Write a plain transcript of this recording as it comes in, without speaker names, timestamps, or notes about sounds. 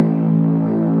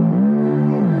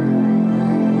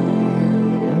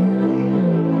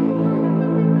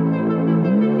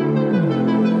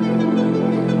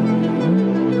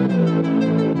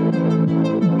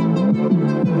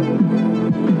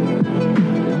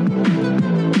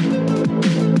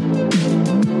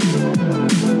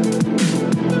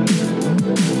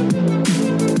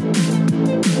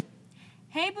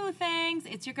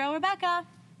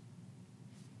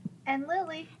and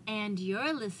Lily. And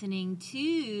you're listening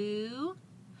to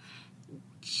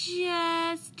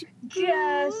Just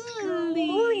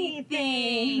Ghouly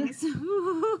Things.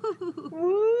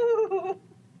 Woo.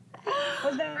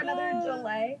 Was there another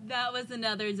delay? That was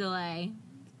another delay.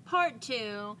 Part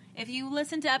 2. If you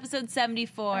listen to episode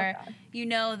 74, you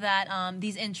know that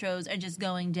these intros are just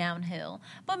going downhill.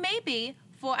 But maybe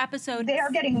for episode... They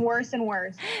are getting worse and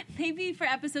worse. Maybe for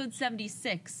episode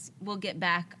 76, we'll get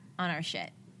back on our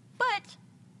shit. But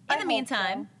in the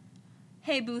meantime,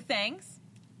 hey Boo Thanks.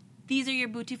 These are your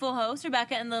beautiful hosts,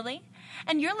 Rebecca and Lily.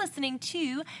 And you're listening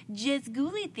to Just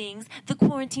Ghouly Things, the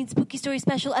Quarantine Spooky Story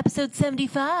Special, episode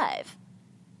 75.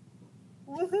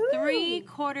 Woohoo!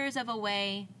 3/4 of a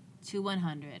way to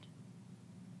 100.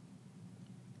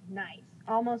 Nice.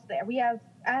 Almost there. We have,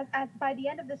 by the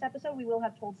end of this episode, we will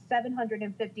have told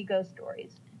 750 ghost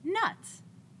stories. Nuts.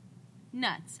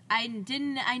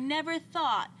 I never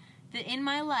thought that in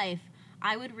my life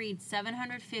I would read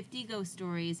 750 ghost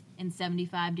stories in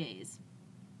 75 days.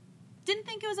 Didn't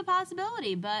think it was a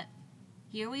possibility, but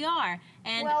here we are.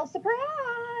 And well, surprise!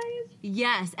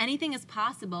 Yes, anything is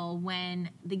possible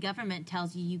when the government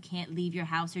tells you can't leave your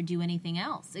house or do anything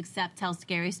else except tell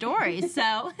scary stories.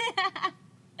 So,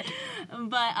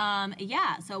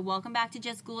 so welcome back to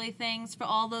Just Ghouly Things. For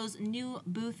all those new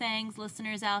Boo Thangs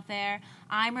listeners out there,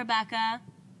 I'm Rebecca.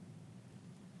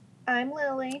 I'm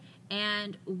Lily.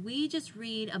 And we just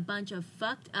read a bunch of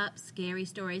fucked up, scary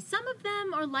stories. Some of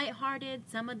them are lighthearted,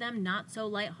 some of them not so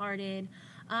lighthearted.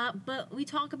 But we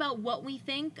talk about what we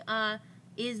think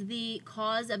is the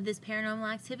cause of this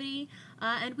paranormal activity.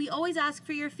 And we always ask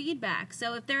for your feedback.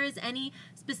 So if there is any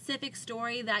specific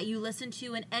story that you listen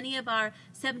to in any of our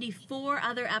 74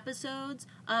 other episodes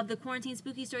of the Quarantine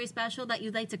Spooky Story Special that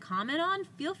you'd like to comment on,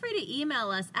 feel free to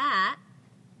email us at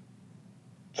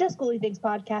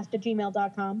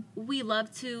justghoulythingspodcast@gmail.com. We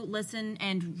love to listen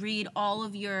and read all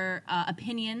of your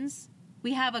opinions.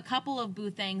 We have a couple of Boo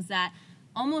Things that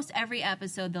almost every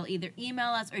episode they'll either email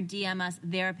us or DM us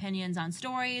their opinions on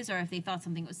stories, or if they thought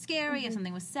something was scary, if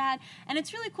something was sad. And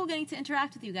it's really cool getting to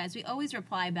interact with you guys. We always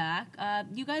reply back.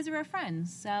 You guys are our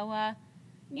friends. So,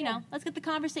 you know, let's get the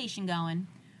conversation going.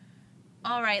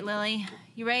 All right, Lily,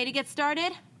 you ready to get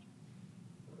started?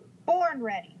 Born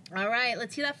ready. All right,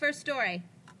 let's hear that first story.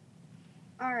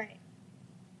 All right.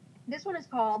 This one is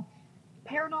called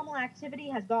Paranormal Activity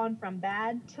Has Gone From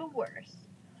Bad to Worse.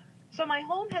 So my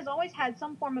home has always had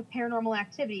some form of paranormal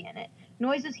activity in it.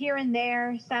 Noises here and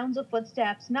there, sounds of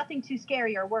footsteps, nothing too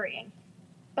scary or worrying.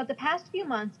 But the past few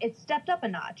months, it's stepped up a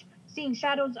notch, seeing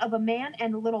shadows of a man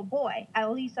and a little boy.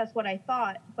 At least that's what I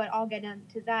thought, but I'll get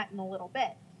into that in a little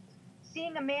bit.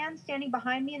 Seeing a man standing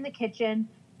behind me in the kitchen,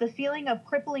 the feeling of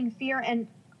crippling fear and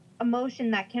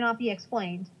emotion that cannot be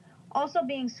explained. Also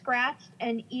being scratched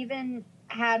and even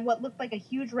had what looked like a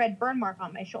huge red burn mark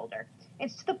on my shoulder.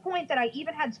 It's to the point that I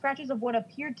even had scratches of what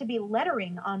appeared to be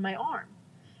lettering on my arm.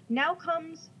 Now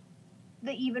comes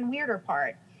the even weirder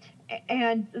part,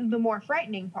 and the more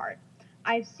frightening part.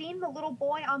 I've seen the little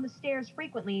boy on the stairs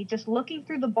frequently, just looking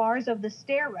through the bars of the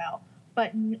stairwell,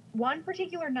 but one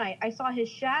particular night I saw his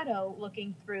shadow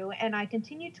looking through, and I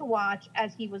continued to watch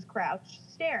as he was crouched,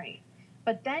 staring.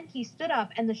 But then he stood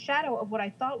up, and the shadow of what I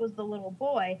thought was the little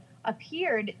boy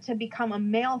appeared to become a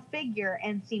male figure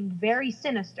and seemed very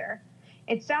sinister.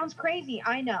 It sounds crazy,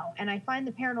 I know, and I find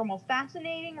the paranormal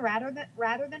fascinating rather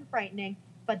than frightening,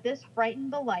 but this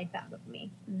frightened the life out of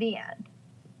me. The end.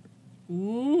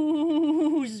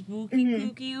 Ooh, spooky,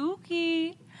 kooky,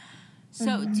 ooky.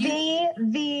 So,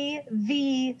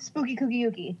 the spooky kooky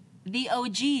ooky. The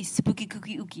OG spooky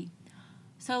kooky ooky.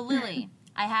 So, Lily,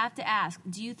 I have to ask,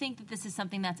 do you think that this is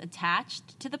something that's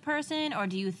attached to the person, or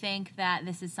do you think that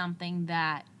this is something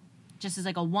that just is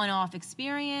like a one-off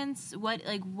experience? What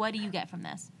do you get from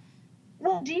this?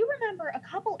 Well, do you remember a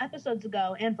couple episodes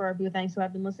ago, and for our Boo Thanks who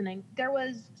have been listening, there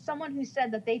was someone who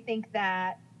said that they think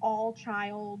that all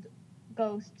child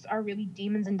ghosts are really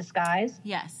demons in disguise?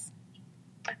 Yes.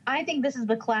 I think this is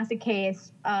the classic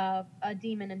case of a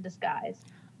demon in disguise.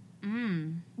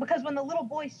 Because when the little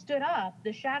boy stood up,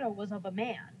 the shadow was of a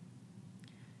man.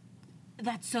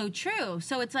 That's so true.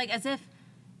 So it's like as if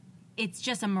it's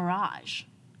just a mirage.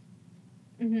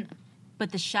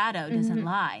 But the shadow doesn't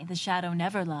lie. The shadow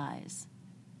never lies.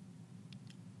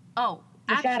 Oh,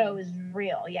 the shadow is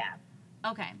real, yeah.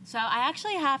 Okay, so I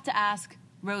actually have to ask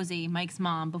Rosie, Mike's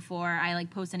mom, before I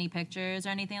post any pictures or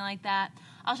anything like that.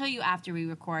 I'll show you after we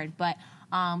record, but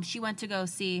she went to go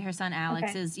see her son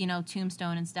Alex's,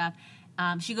 tombstone and stuff.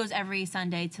 She goes every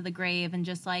Sunday to the grave and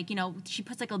just she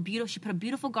puts she put a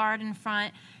beautiful garden in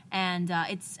front, and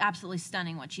it's absolutely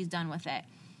stunning what she's done with it.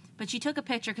 But she took a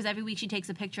picture because every week she takes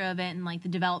a picture of it and like the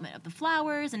development of the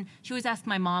flowers. And she always asks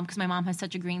my mom because my mom has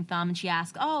such a green thumb. And she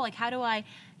asks, oh, like how do I,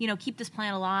 keep this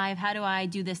plant alive? How do I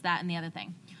do this, that, and the other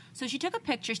thing? So she took a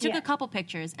picture. She took a couple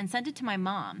pictures and sent it to my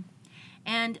mom.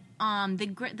 And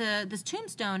this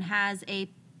tombstone has a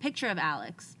picture of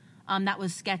Alex that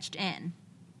was sketched in.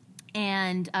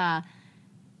 And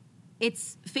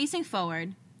it's facing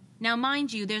forward. Now,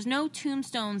 mind you, there's no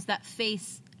tombstones that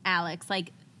face Alex.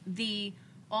 Like,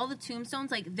 all the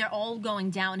tombstones, like, they're all going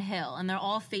downhill, and they're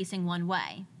all facing one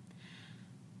way.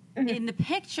 Mm-hmm. In the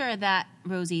picture that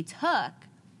Rosie took,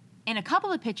 in a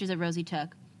couple of pictures that Rosie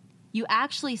took, you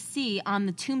actually see on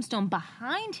the tombstone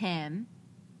behind him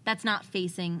that's not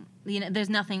facing, there's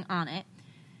nothing on it.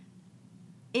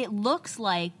 It looks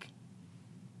like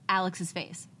Alex's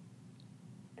face.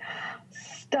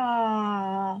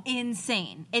 Stop.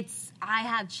 Insane. I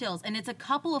have chills. And it's a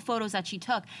couple of photos that she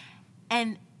took.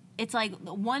 And it's like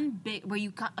one big where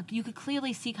you could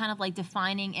clearly see kind of like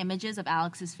defining images of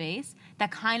Alex's face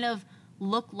that kind of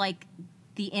look like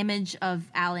the image of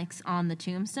Alex on the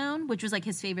tombstone, which was like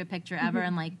his favorite picture ever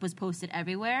and like was posted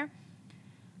everywhere.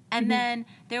 And then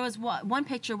there was one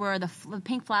picture where the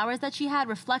pink flowers that she had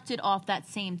reflected off that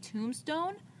same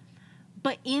tombstone,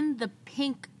 but in the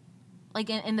pink, like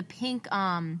in the pink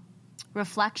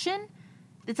reflection,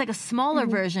 it's like a smaller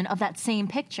version of that same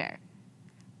picture.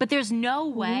 But there's no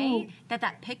way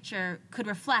that picture could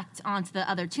reflect onto the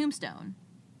other tombstone.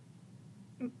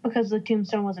 Because the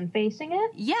tombstone wasn't facing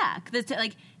it? Yeah, because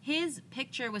like his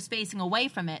picture was facing away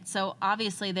from it, so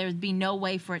obviously there would be no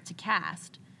way for it to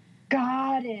cast.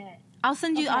 Got it. I'll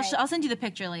send you. Okay. I'll send you the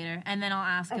picture later, and then I'll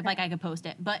ask if like I could post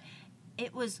it. But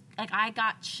it was like I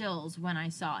got chills when I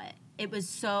saw it. It was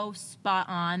so spot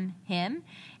on him,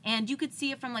 and you could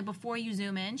see it from like before you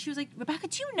zoom in. She was like, "Rebecca,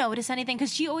 do you notice anything?"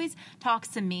 Because she always talks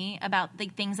to me about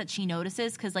like things that she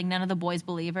notices. Because like none of the boys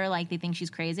believe her. Like they think she's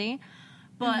crazy.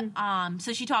 But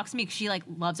so she talks to me because she like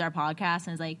loves our podcast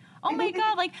and is like, "Oh my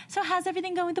god, like so how's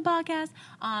everything going with the podcast?"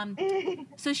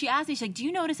 So she asked me, she's like, "Do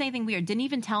you notice anything weird?" Didn't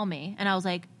even tell me, and I was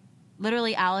like,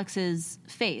 "Literally, Alex's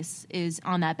face is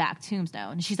on that back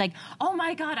tombstone." And she's like, "Oh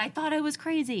my god, I thought I was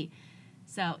crazy."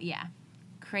 So yeah,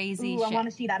 crazy. Ooh, shit. I want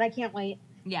to see that. I can't wait.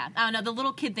 Yeah, I don't know. The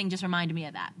little kid thing just reminded me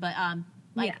of that, but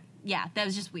yeah, that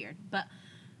was just weird. But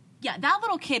yeah, that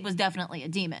little kid was definitely a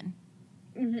demon.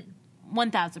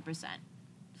 1,000%.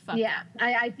 Yeah,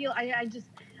 I feel I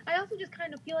also just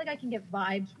kind of feel like I can get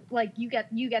vibes, like you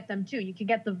get them too. You can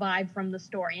get the vibe from the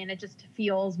story, and it just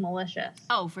feels malicious.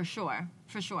 Oh, for sure.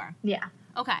 Yeah.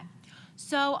 Okay,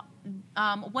 so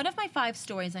one of my 5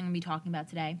 stories I'm going to be talking about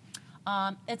today,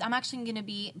 I'm actually going to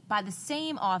be by the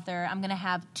same author. I'm going to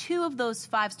have 2 of those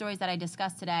 5 stories that I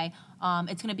discussed today.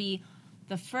 It's going to be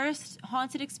the first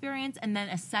haunted experience and then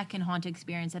a second haunted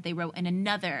experience that they wrote in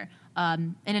another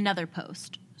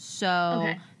post.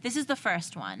 So This is the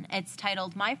first one. It's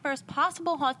titled, "My First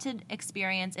Possible Haunted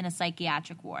Experience in a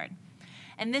Psychiatric Ward."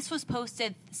 And this was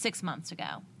posted 6 months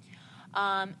ago.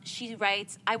 She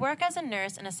writes, "I work as a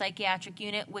nurse in a psychiatric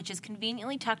unit, which is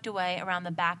conveniently tucked away around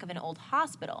the back of an old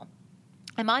hospital.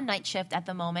 I'm on night shift at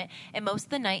the moment, and most of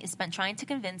the night is spent trying to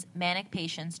convince manic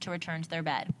patients to return to their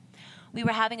bed. We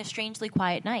were having a strangely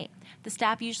quiet night. The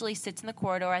staff usually sits in the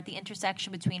corridor at the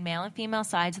intersection between male and female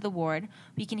sides of the ward.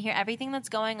 We can hear everything that's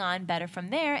going on better from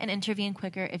there and intervene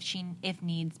quicker if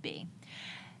needs be.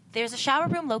 There's a shower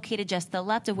room located just to the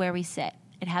left of where we sit.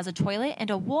 It has a toilet and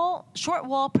a short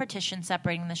wall partition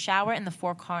separating the shower and the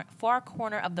far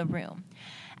corner of the room.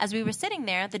 As we were sitting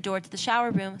there, the door to the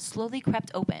shower room slowly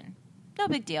crept open. No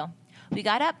big deal. We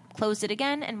got up, closed it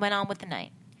again, and went on with the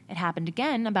night. It happened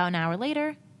again about an hour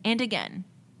later, and again.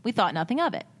 We thought nothing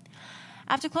of it.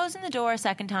 After closing the door a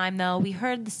second time, though, we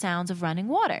heard the sounds of running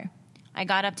water. I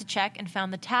got up to check and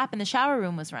found the tap in the shower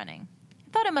room was running.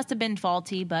 I thought it must have been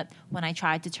faulty, but when I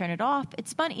tried to turn it off, it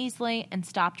spun easily and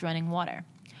stopped running water.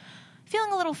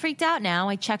 Feeling a little freaked out now,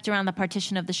 I checked around the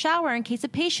partition of the shower in case a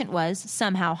patient was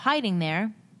somehow hiding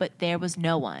there, but there was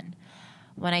no one.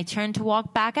 When I turned to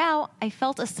walk back out, I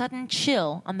felt a sudden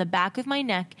chill on the back of my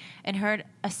neck and heard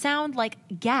a sound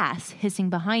like gas hissing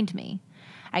behind me.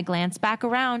 I glanced back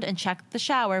around and checked the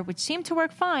shower, which seemed to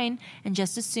work fine, and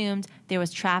just assumed there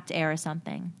was trapped air or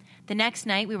something. The next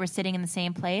night, we were sitting in the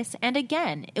same place, and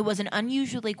again, it was an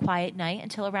unusually quiet night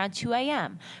until around 2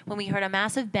 a.m., when we heard a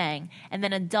massive bang and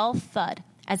then a dull thud,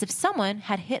 as if someone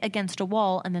had hit against a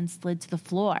wall and then slid to the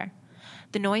floor.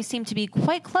 The noise seemed to be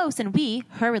quite close, and we,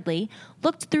 hurriedly,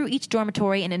 looked through each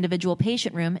dormitory and individual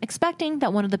patient room, expecting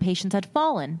that one of the patients had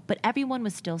fallen, but everyone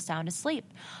was still sound asleep,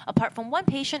 apart from one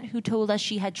patient who told us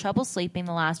she had trouble sleeping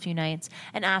the last few nights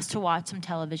and asked to watch some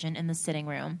television in the sitting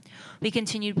room. We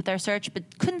continued with our search,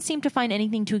 but couldn't seem to find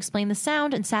anything to explain the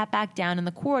sound and sat back down in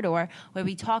the corridor where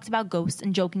we talked about ghosts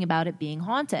and joking about it being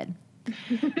haunted.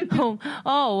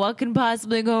 What can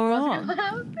possibly go wrong?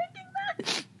 I was thinking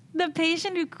that. The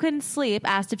patient who couldn't sleep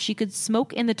asked if she could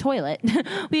smoke in the toilet.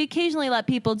 We occasionally let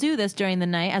people do this during the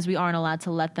night, as we aren't allowed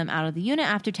to let them out of the unit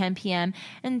after 10 p.m.,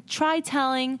 and try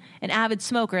telling an avid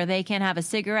smoker they can't have a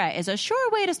cigarette is a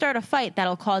sure way to start a fight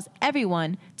that'll cause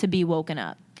everyone to be woken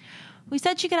up. We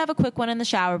said she could have a quick one in the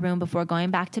shower room before going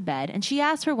back to bed, and she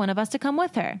asked for one of us to come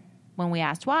with her. When we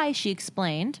asked why, she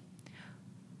explained,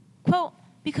 quote,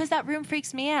 "Because that room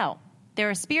freaks me out. There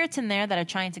are spirits in there that are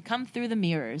trying to come through the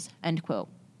mirrors," end quote.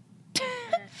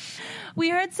 We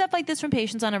heard stuff like this from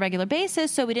patients on a regular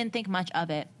basis, so we didn't think much of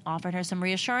it. Offered her some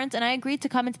reassurance, and I agreed to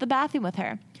come into the bathroom with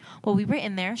her. While we were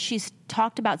in there, she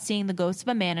talked about seeing the ghost of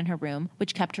a man in her room,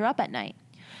 which kept her up at night.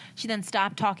 She then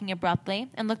stopped talking abruptly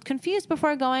and looked confused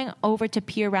before going over to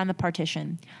peer around the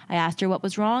partition. I asked her what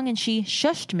was wrong, and she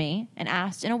shushed me and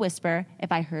asked in a whisper if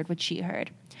I heard what she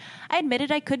heard. I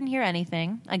admitted I couldn't hear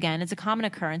anything. Again, it's a common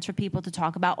occurrence for people to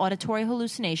talk about auditory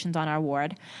hallucinations on our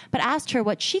ward, but asked her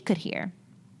what she could hear.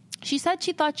 She said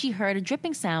she thought she heard a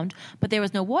dripping sound, but there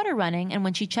was no water running, and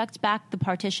when she checked back the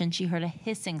partition, she heard a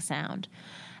hissing sound.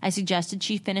 I suggested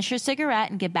she finish her cigarette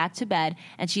and get back to bed,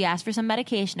 and she asked for some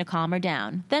medication to calm her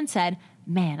down, then said,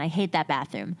 "Man, I hate that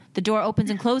bathroom. The door opens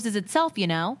and closes itself, you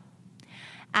know."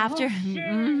 After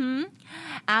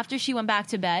she went back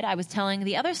to bed, I was telling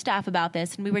the other staff about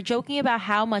this, and we were joking about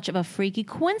how much of a freaky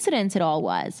coincidence it all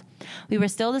was. We were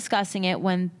still discussing it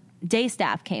when day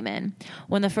staff came in.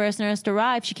 When the first nurse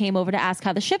arrived, she came over to ask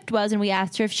how the shift was, and we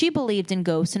asked her if she believed in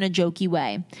ghosts in a jokey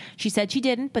way. She said she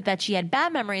didn't, but that she had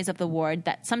bad memories of the ward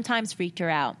that sometimes freaked her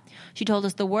out. She told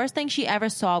us the worst thing she ever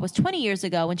saw was 20 years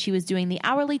ago when she was doing the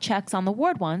hourly checks on the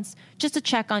ward once, just to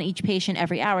check on each patient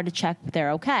every hour to check if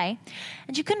they're okay.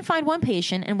 And she couldn't find one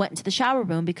patient and went into the shower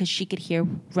room because she could hear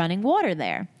running water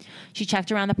there. She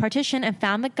checked around the partition and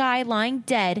found the guy lying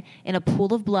dead in a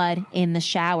pool of blood in the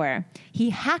shower.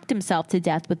 He hacked himself to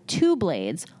death with 2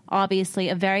 blades, obviously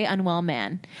a very unwell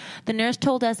man. The nurse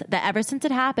told us that ever since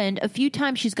it happened, a few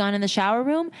times she's gone in the shower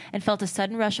room and felt a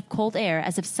sudden rush of cold air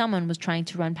as if someone was trying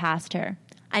to run past her.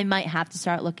 I might have to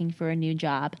start looking for a new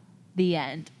job. The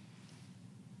end.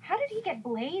 How did he get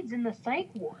blades in the psych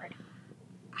ward?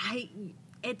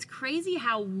 It's crazy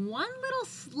how one little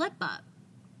slip up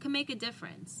can make a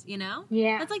difference, you know?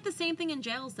 Yeah. That's like the same thing in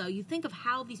jails, though. You think of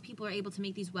how these people are able to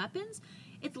make these weapons.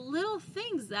 It's little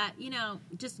things that,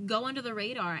 just go under the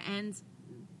radar. And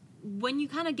when you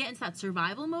kind of get into that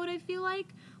survival mode, I feel like,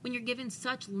 when you're given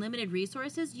such limited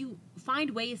resources, you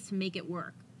find ways to make it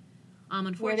work.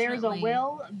 Unfortunately, where there's a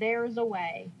will, there's a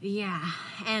way. Yeah.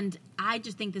 And I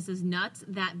just think this is nuts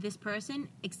that this person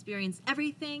experienced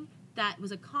everything that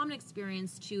was a common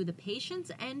experience to the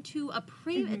patients and to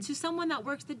to someone that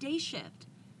works the day shift.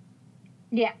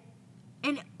 Yeah.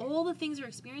 And all the things they're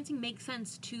experiencing make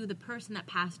sense to the person that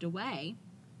passed away.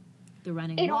 The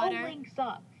running water. It all links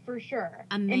up, for sure.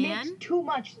 A man. It makes too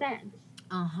much sense.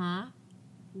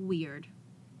 Weird.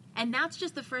 And that's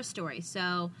just the first story.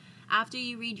 So after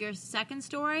you read your second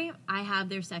story, I have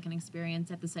their second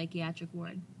experience at the psychiatric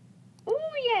ward. Ooh,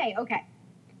 yay. Okay.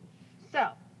 So,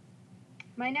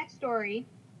 my next story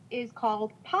is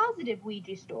called Positive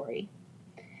Ouija Story.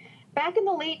 Back in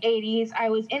the late 80s, I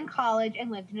was in college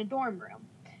and lived in a dorm room.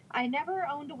 I never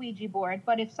owned a Ouija board,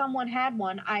 but if someone had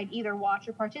one, I'd either watch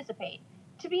or participate.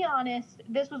 To be honest,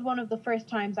 this was one of the first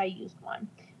times I used one.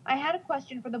 I had a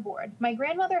question for the board. My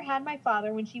grandmother had my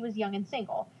father when she was young and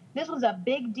single. This was a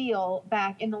big deal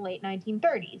back in the late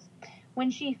 1930s. When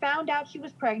she found out she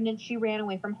was pregnant, she ran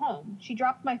away from home. She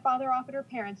dropped my father off at her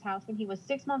parents' house when he was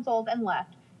 6 months old and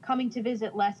left, coming to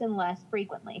visit less and less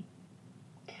frequently.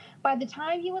 By the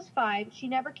time he was 5, she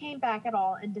never came back at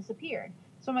all and disappeared.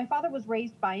 So my father was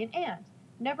raised by an aunt,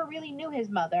 never really knew his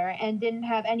mother, and didn't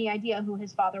have any idea who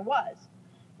his father was.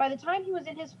 By the time he was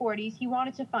in his 40s, he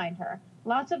wanted to find her.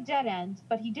 Lots of dead ends,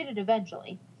 but he did it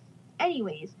eventually.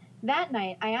 Anyways, that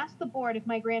night, I asked the board if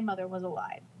my grandmother was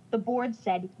alive. The board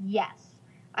said yes.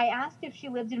 I asked if she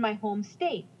lived in my home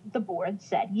state. The board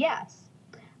said yes.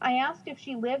 I asked if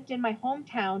she lived in my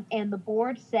hometown, and the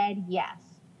board said yes.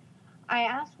 I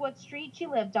asked what street she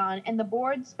lived on, and the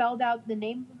board spelled out the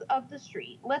name of the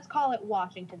street. Let's call it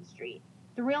Washington Street.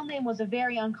 The real name was a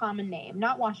very uncommon name,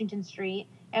 not Washington Street,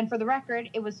 and for the record,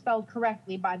 it was spelled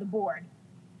correctly by the board.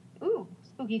 Ooh,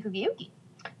 spooky kooky ooky.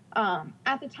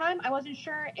 At the time, I wasn't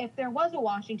sure if there was a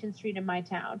Washington Street in my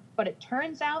town, but it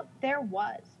turns out there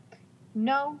was.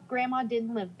 No, Grandma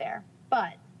didn't live there,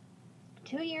 but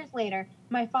 2 years later,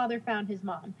 my father found his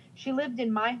mom. She lived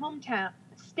in my home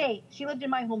state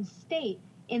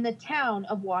in the town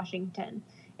of Washington.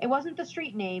 It wasn't the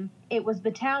street name, it was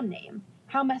the town name.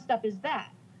 How messed up is that?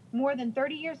 More than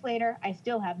 30 years later, I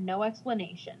still have no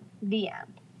explanation. The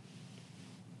end.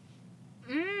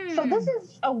 So this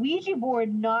is a Ouija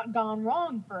board not gone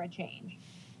wrong for a change.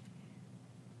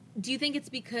 Do you think it's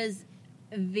because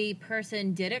the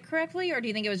person did it correctly, or do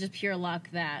you think it was just pure luck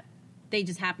that they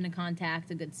just happened to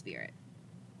contact a good spirit?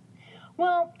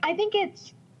 Well, I think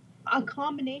it's a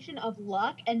combination of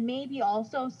luck and maybe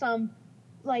also some,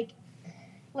 like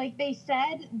they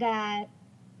said that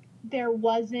there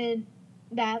wasn't,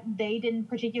 that they didn't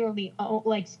particularly own,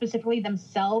 like specifically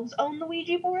themselves own the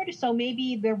Ouija board, so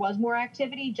maybe there was more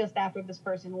activity just after this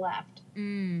person left.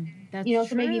 That's so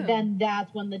true. Maybe then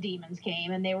that's when the demons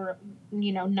came and they were,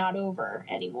 not over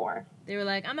anymore. They were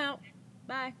like, I'm out.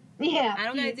 Bye. Yeah. I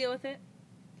don't gotta deal with it.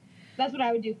 That's what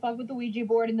I would do. Fuck with the Ouija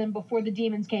board, and then before the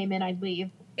demons came in, I'd leave.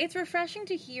 It's refreshing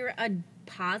to hear a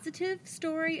positive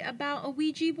story about a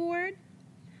Ouija board.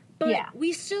 But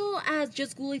we still, as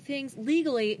Just Ghouly Things,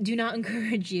 legally do not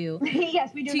encourage you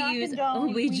yes, we do to not use condone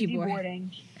a Ouija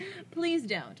boarding. Please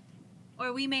don't.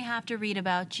 Or we may have to read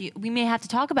about you. We may have to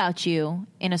talk about you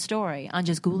in a story on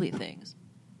Just Ghouly Things.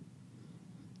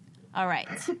 All right.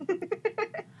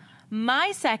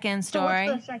 My second story.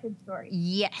 So what's the second story?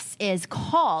 Yes, is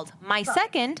called My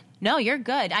Second. No, you're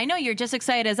good. I know you're just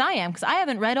excited as I am because I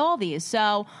haven't read all these.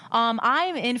 So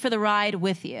I'm in for the ride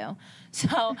with you.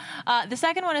 So the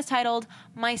second one is titled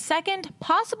My Second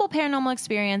Possible Paranormal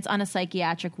Experience on a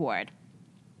Psychiatric Ward.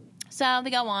 So they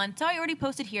go on. So I already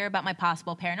posted here about my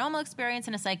possible paranormal experience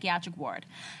in a psychiatric ward.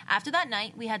 After that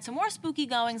night, we had some more spooky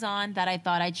goings on that I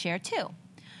thought I'd share too.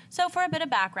 So for a bit of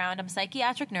background, I'm a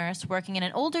psychiatric nurse working in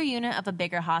an older unit of a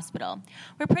bigger hospital.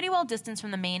 We're pretty well distanced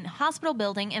from the main hospital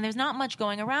building, and there's not much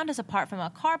going around us apart from a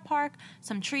car park,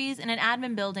 some trees, and an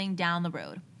admin building down the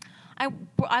road.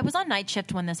 I was on night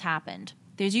shift when this happened.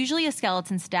 There's usually a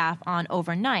skeleton staff on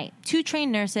overnight, 2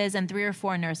 trained nurses and 3 or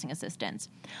 4 nursing assistants.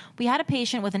 We had a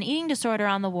patient with an eating disorder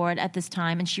on the ward at this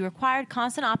time, and she required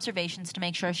constant observations to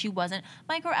make sure she wasn't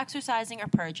micro-exercising or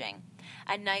purging.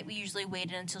 At night, we usually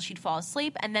waited until she'd fall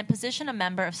asleep and then positioned a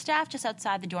member of staff just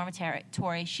outside the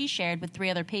dormitory she shared with 3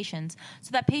 other patients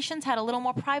so that patients had a little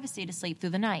more privacy to sleep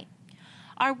through the night.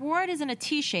 Our ward is in a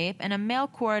T-shape and a male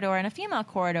corridor and a female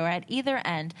corridor at either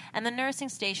end and the nursing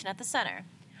station at the center.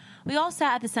 We all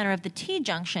sat at the center of the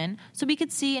T-junction so we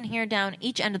could see and hear down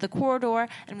each end of the corridor,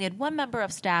 and we had one member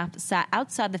of staff sat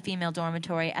outside the female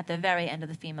dormitory at the very end of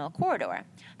the female corridor.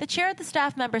 The chair the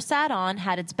staff member sat on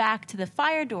had its back to the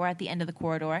fire door at the end of the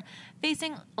corridor,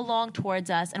 facing along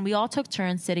towards us, and we all took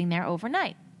turns sitting there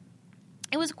overnight.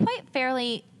 It was quite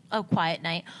fairly a quiet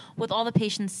night, with all the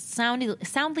patients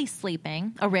soundly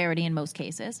sleeping, a rarity in most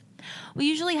cases. We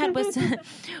usually had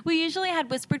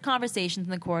whispered conversations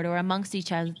in the corridor amongst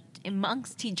each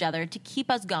other to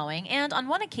keep us going, and on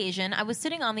one occasion, I was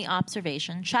sitting on the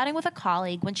observation, chatting with a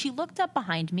colleague, when she looked up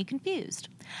behind me confused.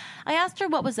 I asked her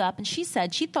what was up, and she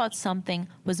said she thought something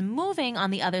was moving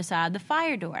on the other side of the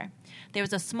fire door. There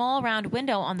was a small round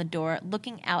window on the door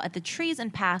looking out at the trees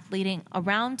and path leading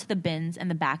around to the bins and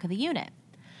the back of the unit.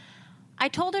 I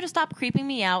told her to stop creeping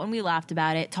me out, and we laughed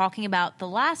about it, talking about the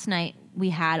last night we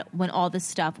had when all this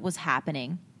stuff was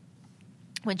happening,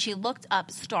 when she looked up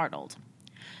startled.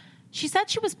 She said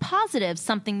she was positive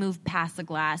something moved past the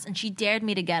glass, and she dared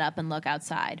me to get up and look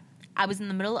outside. I was in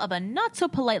the middle of a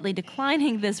not-so-politely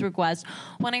declining this request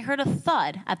when I heard a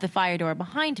thud at the fire door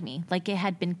behind me, like it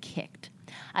had been kicked.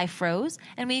 I froze,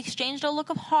 and we exchanged a look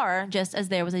of horror just as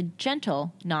there was a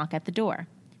gentle knock at the door.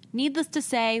 Needless to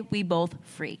say, we both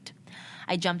freaked.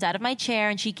 I jumped out of my chair,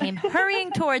 and she came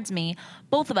hurrying towards me,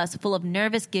 both of us full of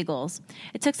nervous giggles.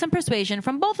 It took some persuasion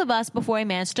from both of us before I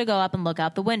managed to go up and look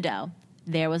out the window.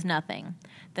 There was nothing.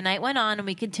 The night went on, and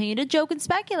we continued to joke and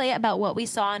speculate about what we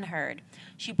saw and heard.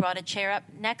 She brought a chair up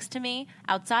next to me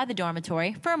outside the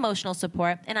dormitory for emotional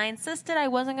support, and I insisted I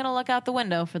wasn't going to look out the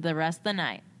window for the rest of the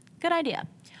night. Good idea.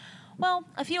 Well,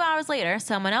 a few hours later,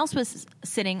 someone else was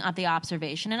sitting at the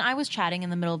observation, and I was chatting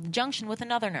in the middle of the junction with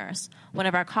another nurse. One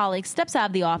of our colleagues steps out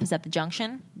of the office at the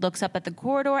junction, looks up at the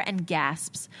corridor, and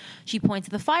gasps. She pointed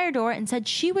to the fire door and said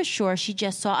she was sure she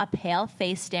just saw a pale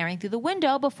face staring through the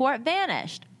window before it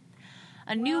vanished.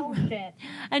 A Well, new shit.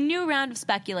 a new round of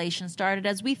speculation started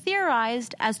as we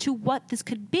theorized as to what this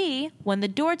could be when the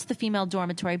door to the female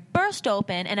dormitory burst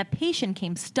open and a patient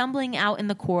came stumbling out in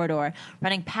the corridor,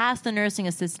 running past the nursing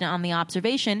assistant on the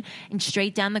observation and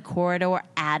straight down the corridor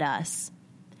at us.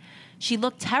 She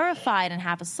looked terrified and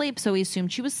half asleep, so we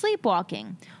assumed she was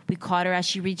sleepwalking. We caught her as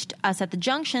she reached us at the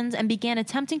junctions and began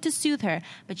attempting to soothe her,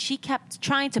 but she kept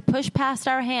trying to push past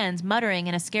our hands, muttering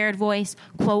in a scared voice,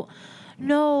 quote,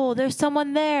 "No, there's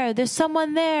someone there, there's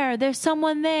someone there, there's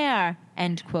someone there,"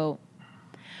 end quote.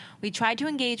 We tried to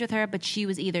engage with her, but she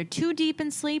was either too deep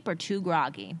in sleep or too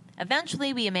groggy.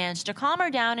 Eventually, we managed to calm her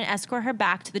down and escort her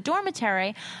back to the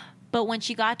dormitory, but when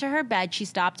she got to her bed, she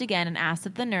stopped again and asked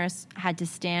if the nurse had to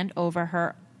stand over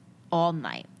her all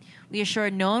night. We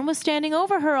assured no one was standing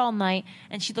over her all night,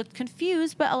 and she looked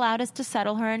confused but allowed us to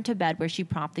settle her into bed where she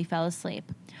promptly fell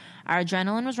asleep. Our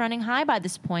adrenaline was running high by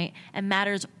this point, and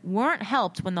matters weren't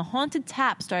helped when the haunted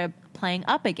tap started playing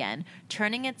up again,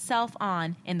 turning itself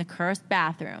on in the cursed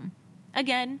bathroom.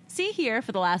 Again, see here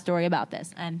for the last story about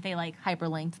this. And they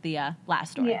hyperlinked the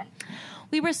last story. Yeah.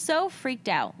 We were so freaked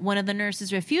out. One of the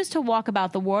nurses refused to walk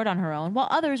about the ward on her own, while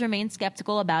others remained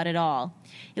skeptical about it all.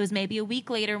 It was maybe a week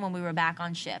later when we were back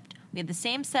on shift. We had the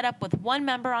same setup with one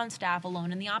member on staff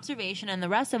alone in the observation and the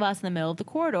rest of us in the middle of the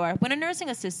corridor when a nursing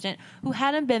assistant who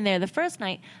hadn't been there the first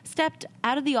night stepped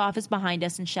out of the office behind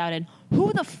us and shouted,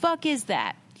 "Who the fuck is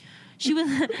that?" She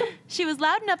was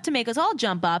loud enough to make us all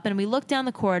jump up, and we looked down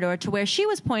the corridor to where she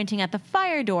was pointing at the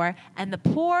fire door, and the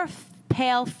poor,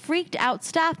 pale, freaked-out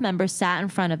staff member sat in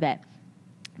front of it.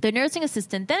 The nursing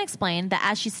assistant then explained that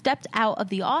as she stepped out of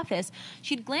the office,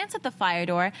 she'd glanced at the fire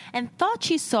door and thought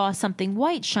she saw something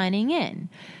white shining in.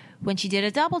 When she did a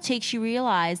double take, she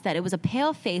realized that it was a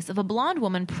pale face of a blonde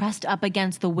woman pressed up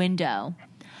against the window.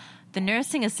 The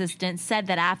nursing assistant said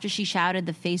that after she shouted,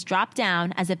 the face dropped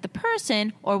down as if the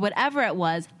person, or whatever it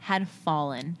was, had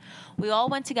fallen. We all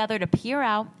went together to peer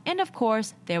out, and of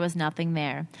course, there was nothing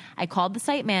there. I called the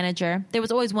site manager, there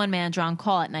was always one manager on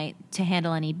call at night to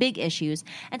handle any big issues,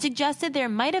 and suggested there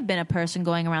might have been a person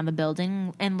going around the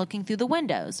building and looking through the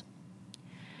windows.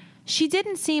 She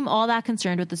didn't seem all that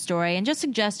concerned with the story and just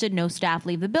suggested no staff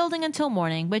leave the building until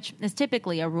morning, which is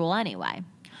typically a rule anyway.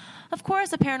 Of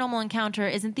course, a paranormal encounter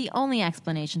isn't the only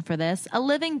explanation for this. A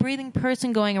living, breathing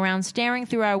person going around staring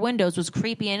through our windows was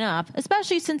creepy enough,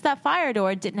 especially since that fire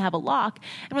door didn't have a lock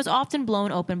and was often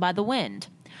blown open by the wind.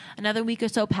 Another week or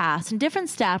so passed, and different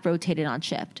staff rotated on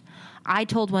shift. I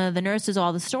told one of the nurses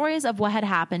all the stories of what had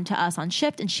happened to us on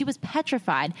shift, and she was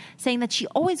petrified, saying that she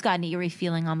always got an eerie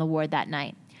feeling on the ward that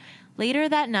night. Later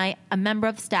that night, a member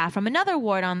of staff from another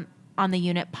ward on the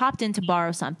unit popped in to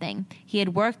borrow something. He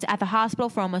had worked at the hospital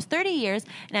for almost 30 years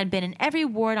and had been in every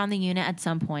ward on the unit at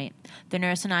some point. The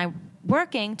nurse and I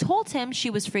working told him she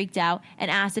was freaked out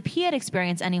and asked if he had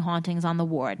experienced any hauntings on the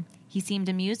ward. He seemed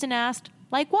amused and asked,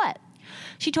 "Like what?"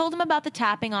 She told him about the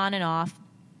tapping on and off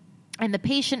and the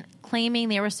patient claiming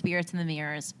there were spirits in the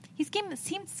mirrors. He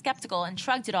seemed skeptical and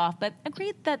shrugged it off, but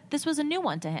agreed that this was a new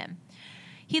one to him.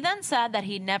 He then said that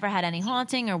he'd never had any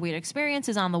haunting or weird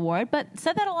experiences on the ward, but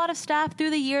said that a lot of staff through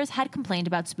the years had complained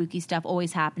about spooky stuff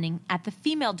always happening at the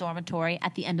female dormitory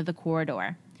at the end of the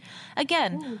corridor.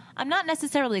 Again, I'm not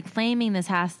necessarily claiming this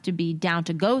has to be down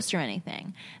to ghosts or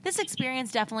anything. This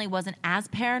experience definitely wasn't as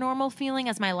paranormal feeling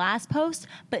as my last post,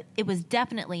 but it was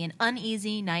definitely an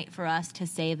uneasy night for us, to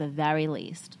say the very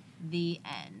least. The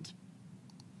end.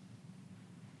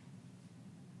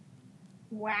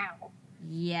 Wow.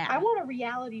 Yeah. I want a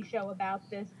reality show about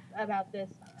this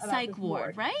Psych this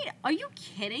ward, right? Are you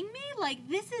kidding me? Like,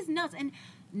 this is nuts. And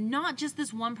not just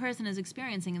this one person is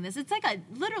experiencing this. It's like a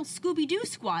little Scooby-Doo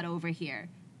squad over here.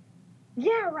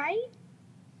 Yeah, right?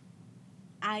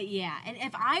 Yeah. And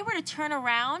if I were to turn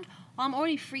around, well, I'm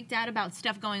already freaked out about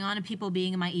stuff going on and people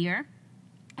being in my ear.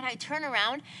 And I turn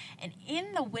around, and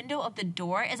in the window of the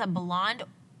door is a blonde,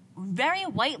 very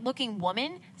white-looking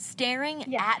woman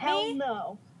staring at me.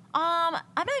 No. I'm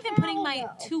not even putting my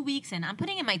 2 weeks in. I'm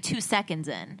putting in my 2 seconds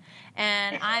in.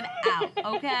 And I'm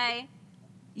out, okay?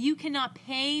 You cannot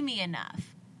pay me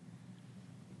enough.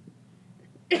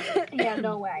 Yeah,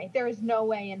 no way. There is no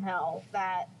way in hell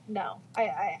that, no.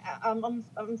 I'm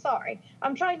sorry.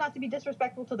 I'm trying not to be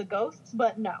disrespectful to the ghosts,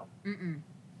 but no. Mm-mm.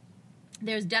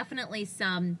 There's definitely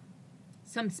some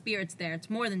spirits there. It's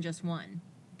more than just one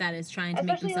that is trying to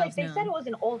make themselves known. They said it was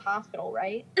an old hospital,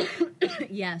 right?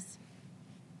 Yes.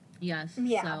 Yes.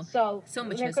 Yeah. So much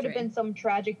there history. could have been some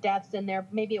tragic deaths in there.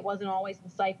 Maybe it wasn't always the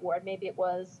psych ward. Maybe it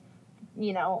was,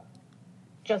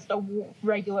 just a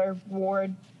regular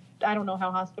ward. I don't know how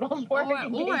hospitals work. Or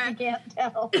you can't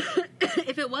tell.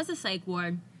 if it was a psych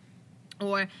ward,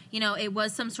 or, it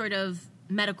was some sort of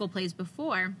medical place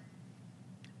before.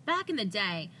 Back in the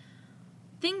day,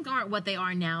 things aren't what they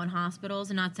are now in hospitals.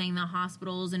 I'm not saying that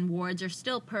hospitals and wards are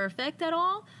still perfect at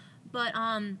all, but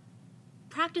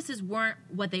practices weren't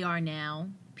what they are now.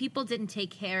 People didn't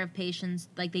take care of patients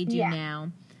like they do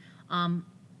now.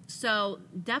 So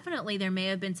definitely there may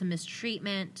have been some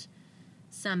mistreatment,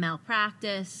 some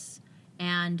malpractice,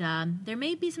 and there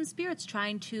may be some spirits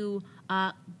trying to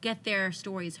get their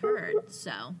stories heard.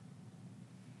 So.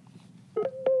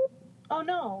 Oh,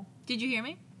 no. Did you hear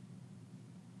me?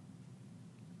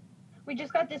 We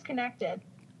just got disconnected.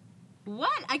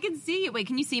 What? I can see you. Wait,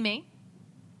 can you see me?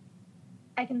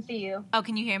 I can see you. Oh,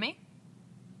 can you hear me?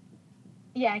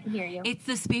 Yeah, I can hear you. It's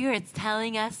the spirits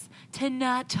telling us to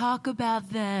not talk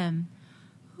about them.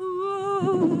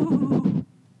 Ooh.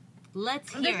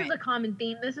 Let's hear it. This is a common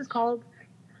theme. This is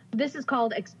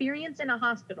called Experience in a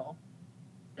Hospital.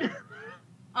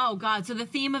 Oh, God. So the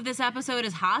theme of this episode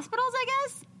is hospitals, I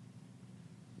guess?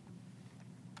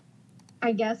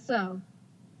 I guess so.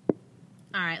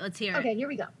 All right, let's hear it. Okay, here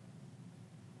we go.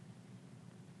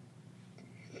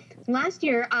 Last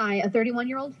year, I, a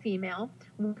 31-year-old female,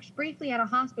 worked briefly at a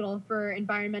hospital for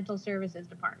environmental services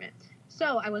department.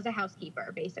 So I was a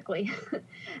housekeeper, basically.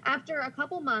 After a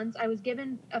couple months, I was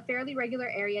given a fairly regular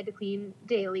area to clean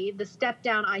daily, the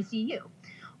step-down ICU.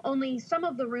 Only some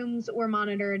of the rooms were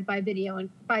monitored by video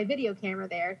camera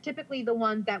there, typically the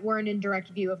ones that weren't in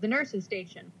direct view of the nurses'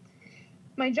 station.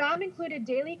 My job included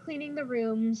daily cleaning the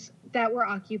rooms that were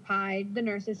occupied, the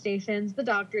nurses' stations, the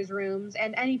doctors' rooms,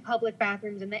 and any public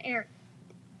bathrooms in the area.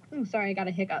 Sorry, I got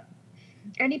a hiccup.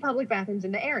 Any public bathrooms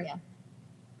in the area.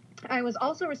 I was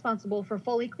also responsible for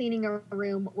fully cleaning a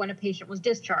room when a patient was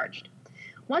discharged.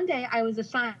 One day, I was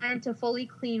assigned to fully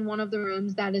clean one of the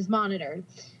rooms that is monitored.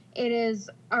 It is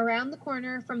around the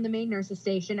corner from the main nurses'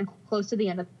 station and close to the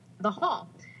end of the hall.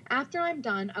 After I'm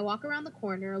done, I walk around the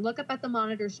corner, look up at the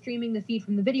monitor streaming the feed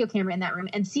from the video camera in that room,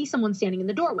 and see someone standing in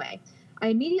the doorway. I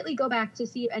immediately go back to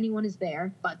see if anyone is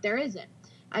there, but there isn't.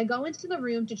 I go into the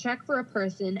room to check for a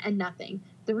person, and nothing.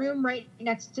 The room right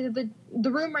next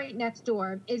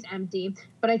door is empty,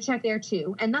 but I check there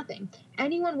too, and nothing.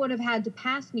 Anyone would have had to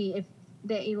pass me if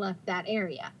they left that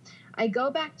area. I go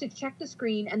back to check the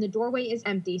screen, and the doorway is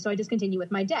empty, so I just continue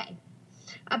with my day.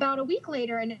 About a week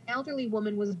later, an elderly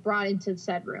woman was brought into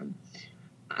said room.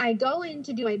 I go in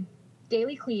to do my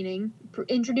daily cleaning,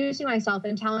 introducing myself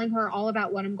and telling her all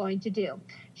about what I'm going to do.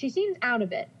 She seems out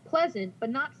of it, pleasant, but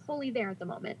not fully there at the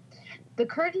moment. The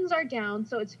curtains are down,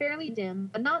 so it's fairly dim,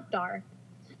 but not dark.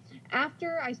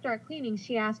 After I start cleaning,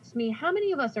 she asks me, "How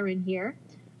many of us are in here?"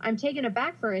 I'm taken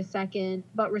aback for a second,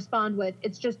 but respond with,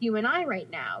 "It's just you and I right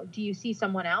now. Do you see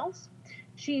someone else?"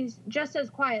 She just says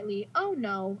quietly, "Oh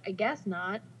no, I guess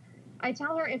not." I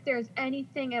tell her if there's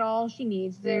anything at all she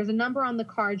needs, there's a number on the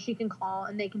card she can call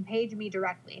and they can page me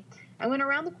directly. I went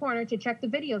around the corner to check the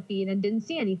video feed and didn't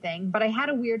see anything, but I had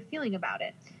a weird feeling about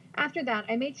it. After that,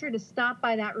 I made sure to stop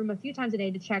by that room a few times a day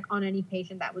to check on any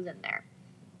patient that was in there.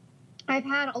 I've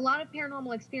had a lot of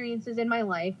paranormal experiences in my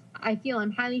life. I feel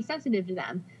I'm highly sensitive to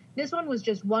them. This one was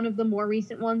just one of the more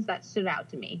recent ones that stood out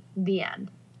to me. The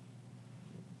end.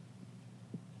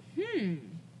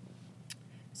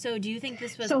 So do you think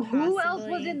this was So who else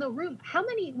was in the room?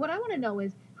 What I want to know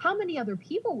is, how many other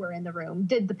people were in the room?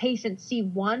 Did the patient see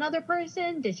one other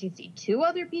person? Did she see two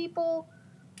other people?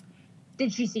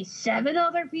 Did she see 7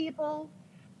 other people?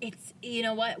 It's, you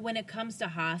know what, when it comes to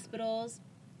hospitals,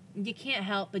 you can't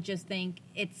help but just think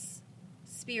it's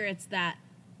spirits that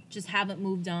just haven't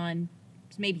moved on.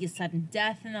 Maybe a sudden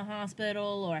death in the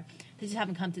hospital, or they just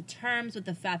haven't come to terms with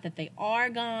the fact that they are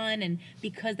gone, and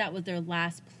because that was their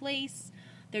last place,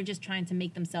 they're just trying to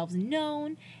make themselves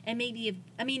known. And maybe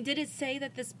did it say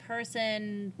that this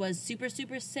person was super,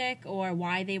 super sick or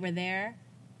why they were there?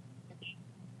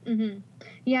 Mm-hmm.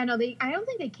 Yeah, no, I don't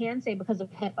think they can say because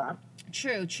of HIPAA.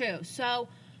 True. So,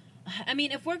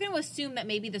 if we're going to assume that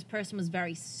maybe this person was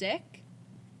very sick,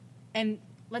 and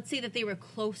let's say that they were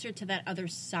closer to that other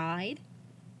side,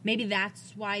 maybe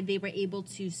that's why they were able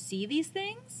to see these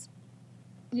things?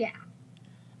 Yeah.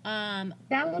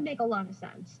 That would make a lot of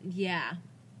sense. Yeah.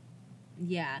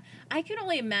 I can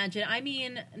only imagine.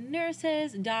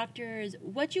 Nurses, doctors,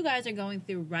 what you guys are going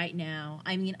through right now,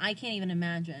 I can't even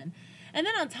imagine. And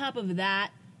then on top of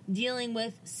that, dealing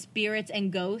with spirits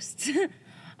and ghosts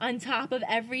on top of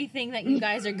everything that you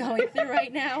guys are going through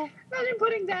right now. Imagine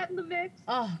putting that in the mix.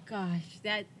 Oh, gosh.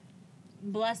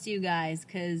 Bless you guys,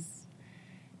 because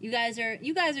you guys are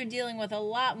dealing with a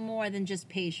lot more than just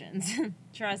patients.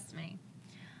 Trust me.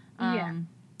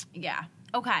 Yeah.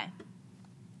 Okay.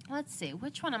 Let's see.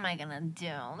 Which one am I going to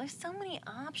do? There's so many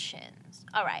options.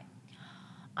 All right.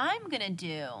 I'm going to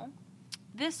do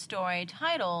this story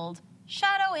titled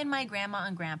Shadow in My Grandma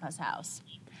and Grandpa's House.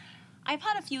 I've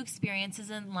had a few experiences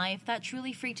in life that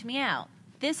truly freaked me out.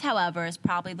 This, however, is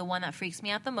probably the one that freaks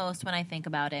me out the most when I think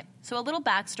about it. So a little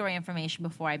backstory information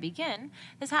before I begin.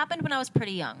 This happened when I was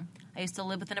pretty young. I used to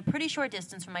live within a pretty short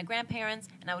distance from my grandparents,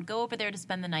 and I would go over there to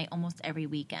spend the night almost every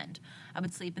weekend. I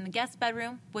would sleep in the guest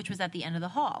bedroom, which was at the end of the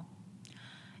hall.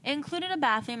 It included a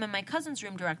bathroom and my cousin's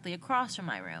room directly across from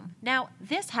my room. Now,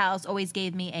 this house always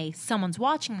gave me a someone's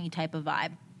watching me type of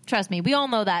vibe. Trust me, we all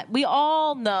know that. We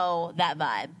all know that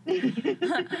vibe.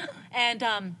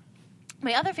 And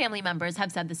my other family members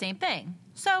have said the same thing.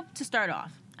 So, to start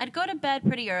off, I'd go to bed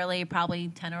pretty early, probably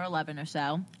 10 or 11 or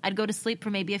so. I'd go to sleep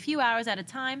for maybe a few hours at a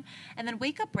time, and then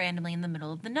wake up randomly in the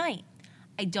middle of the night.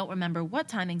 I don't remember what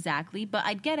time exactly, but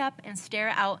I'd get up and stare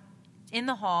out in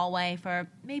the hallway for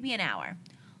maybe an hour,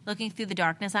 looking through the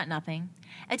darkness at nothing.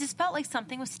 It just felt like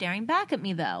something was staring back at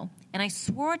me, though, and I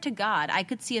swore to God I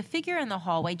could see a figure in the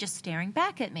hallway just staring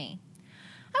back at me.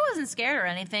 I wasn't scared or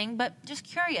anything, but just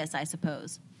curious, I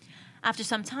suppose. After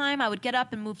some time, I would get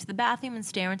up and move to the bathroom and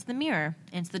stare into the mirror,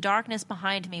 into the darkness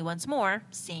behind me once more,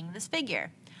 seeing this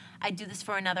figure. I'd do this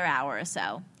for another hour or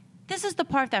so. This is the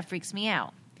part that freaks me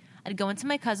out. I'd go into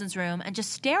my cousin's room and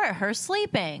just stare at her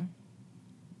sleeping.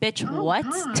 Bitch, what?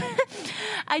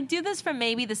 I'd do this for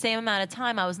maybe the same amount of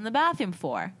time I was in the bathroom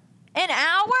for. An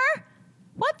hour?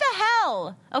 What the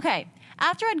hell? Okay,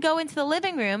 after I'd go into the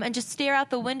living room and just stare out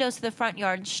the windows to the front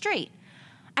yard and street.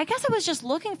 I guess I was just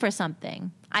looking for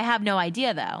something. I have no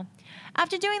idea, though.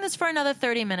 After doing this for another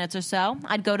 30 minutes or so,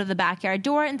 I'd go to the backyard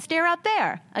door and stare out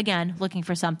there. Again, looking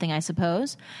for something, I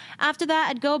suppose. After that,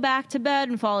 I'd go back to bed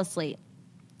and fall asleep.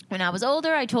 When I was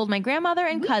older, I told my grandmother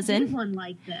and cousin... We did one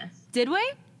like this. Did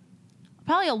we?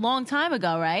 Probably a long time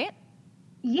ago, right?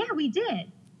 Yeah, we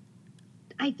did.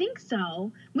 I think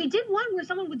so. We did one where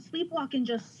someone would sleepwalk and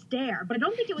just stare, but I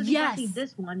don't think it was exactly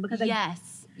this one because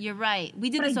you're right. We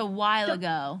did this a while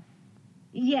ago.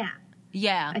 Yeah.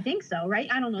 Yeah. I think so, right?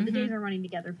 I don't know. The days are running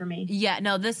together for me. Yeah,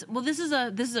 no, this is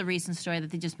a recent story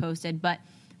that they just posted, but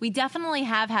we definitely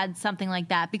have had something like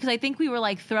that because I think we were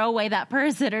like, throw away that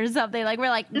person or something. Like, we're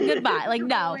like, goodbye. Like, no.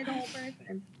 Throw away the whole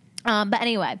person. But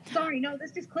anyway. Sorry, no,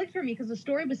 this just clicked for me because the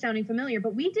story was sounding familiar,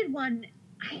 but we did one.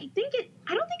 I don't think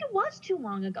it was too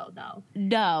long ago, though.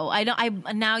 No, I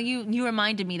don't. Now you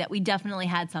reminded me that we definitely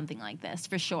had something like this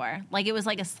for sure. Like it was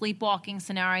like a sleepwalking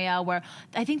scenario where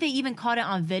I think they even caught it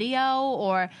on video,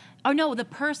 or no, the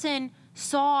person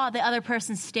saw the other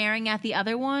person staring at the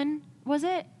other one. Was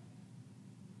it?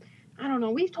 I don't know.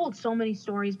 We've told so many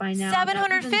stories by now.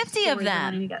 750 of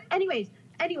them.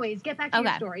 Anyways, get back to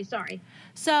your story. Sorry.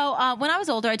 So when I was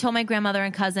older, I told my grandmother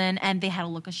and cousin, and they had a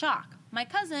look of shock. My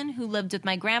cousin, who lived with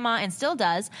my grandma and still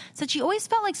does, said she always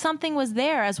felt like something was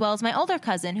there, as well as my older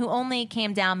cousin, who only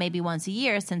came down maybe once a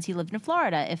year since he lived in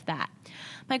Florida, if that.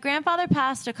 My grandfather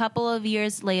passed a couple of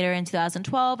years later in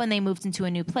 2012, and they moved into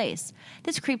a new place.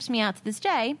 This creeps me out to this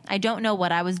day. I don't know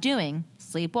what I was doing.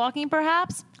 Sleepwalking,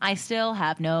 perhaps? I still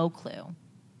have no clue.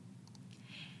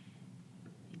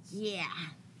 Yeah.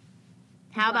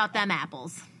 How about them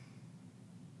apples?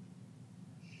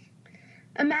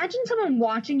 Imagine someone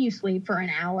watching you sleep for an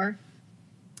hour.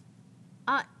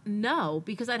 No,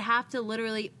 because I'd have to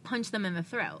literally punch them in the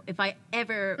throat if I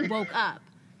ever woke up.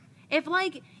 If,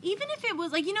 like, even if it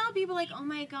was, like, you know, people like, oh,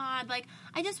 my God, like,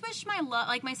 I just wish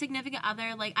my significant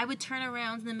other, like, I would turn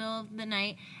around in the middle of the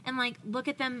night and, like, look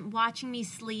at them watching me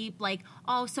sleep, like,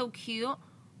 oh, so cute.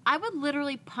 I would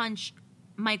literally punch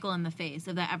Michael in the face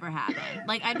if that ever happened.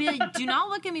 Like, I'd be like, do not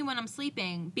look at me when I'm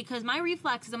sleeping, because my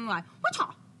reflexes, I'm like,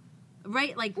 whatcha?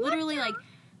 Right? Like, literally, like,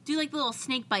 do, like, the little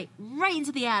snake bite right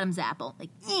into the Adam's apple. Like,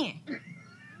 eh.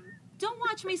 Don't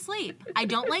watch me sleep. I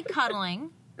don't like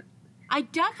cuddling. I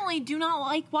definitely do not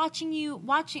like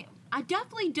I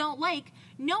definitely don't like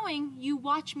knowing you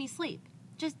watch me sleep.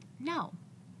 Just, no.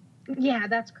 Yeah,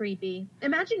 that's creepy.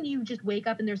 Imagine you just wake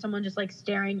up and there's someone just, like,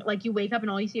 staring. Like, you wake up and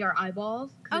all you see are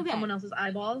eyeballs. Okay. It's someone else's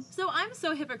eyeballs. So I'm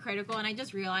so hypocritical, and I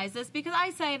just realized this because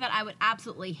I say that I would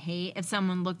absolutely hate if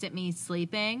someone looked at me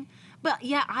sleeping. But,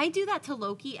 yeah, I do that to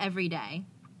Loki every day.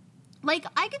 Like,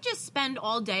 I could just spend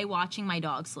all day watching my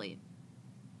dog sleep.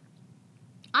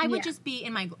 I would just be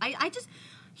in my...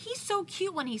 He's so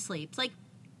cute when he sleeps. Like,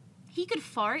 he could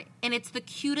fart, and it's the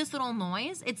cutest little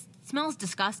noise. It smells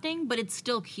disgusting, but it's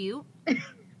still cute.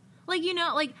 Like, you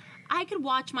know, like, I could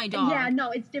watch my dog. Yeah,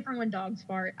 no, it's different when dogs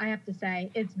fart. I have to say,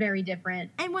 it's very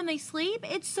different. And when they sleep,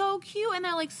 it's so cute, and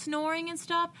they're like snoring and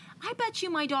stuff. I bet you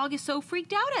my dog is so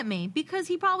freaked out at me because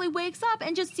he probably wakes up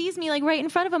and just sees me like right in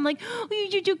front of him, like, oh,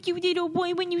 you're so cute little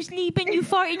boy when you sleep and you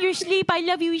fart in your sleep. I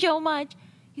love you so much.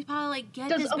 He's probably like, get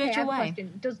this bitch I have a away.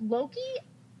 question. Does Loki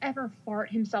ever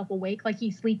fart himself awake? Like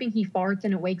he's sleeping, he farts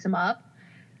and it wakes him up?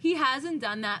 He hasn't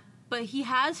done that, but he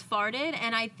has farted,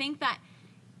 and I think that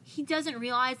he doesn't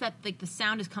realize that like the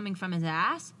sound is coming from his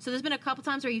ass. So there's been a couple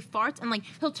times where he farts and like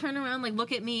he'll turn around, like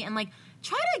look at me and like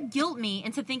try to guilt me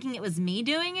into thinking it was me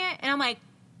doing it. And I'm like,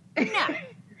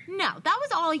 no, that was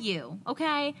all you,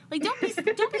 okay? Like don't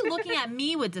be looking at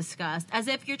me with disgust as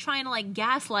if you're trying to like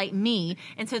gaslight me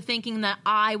into thinking that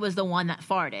I was the one that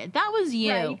farted. That was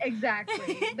you. Right,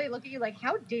 exactly. They look at you like,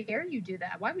 how dare you do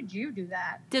that? Why would you do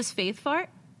that? Does Faith fart?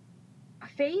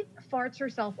 Faith farts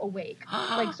herself awake.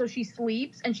 Like, so she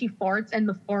sleeps and she farts and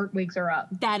the fart wakes her up.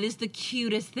 That is the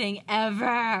cutest thing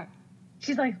ever.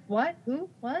 She's like, what? Who?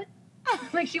 What?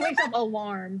 Like, she wakes up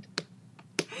alarmed.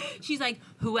 She's like,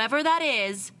 whoever that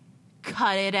is,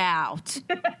 cut it out.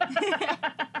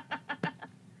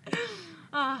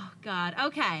 Oh, God.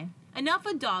 Okay. Enough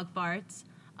with dog farts.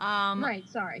 Right,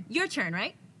 sorry. Your turn,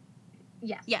 right?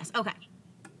 Yes. Yes, okay.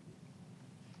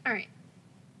 All right.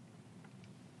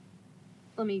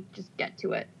 Let me just get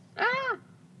to it.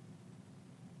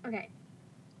 Okay.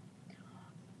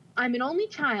 I'm an only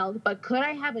child, but could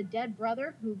I have a dead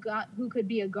brother who could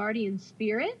be a guardian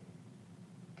spirit?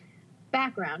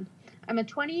 Background. I'm a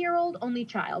 20-year-old only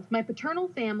child. My paternal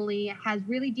family has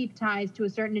really deep ties to a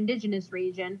certain indigenous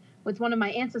region, with one of my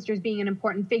ancestors being an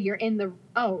important figure in the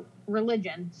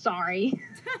religion. Sorry.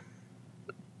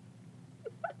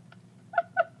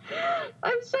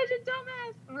 I'm such a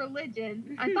dumbass.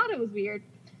 Religion. I thought it was weird.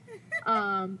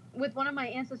 With one of my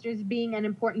ancestors being an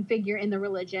important figure in the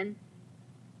religion,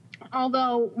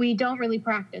 although we don't really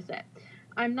practice it.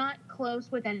 I'm not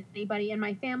close with anybody in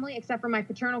my family except for my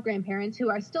paternal grandparents, who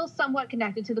are still somewhat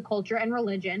connected to the culture and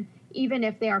religion, even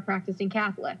if they are practicing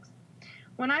Catholics.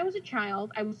 When I was a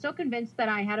child, I was so convinced that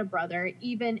I had a brother,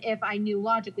 even if I knew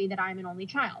logically that I'm an only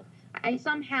child. I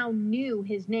somehow knew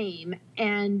his name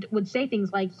and would say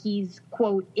things like he's,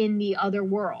 quote, in the other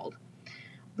world.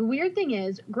 The weird thing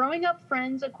is, growing up,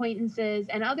 friends, acquaintances,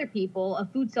 and other people, a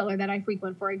food seller that I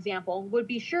frequent, for example, would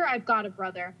be sure I've got a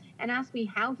brother and ask me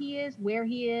how he is, where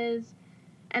he is,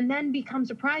 and then become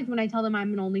surprised when I tell them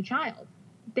I'm an only child.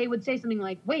 They would say something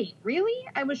like, wait, really?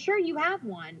 I was sure you have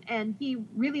one, and he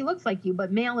really looks like you,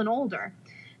 but male and older.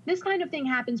 This kind of thing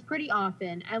happens pretty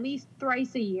often, at least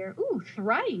thrice a year. Ooh,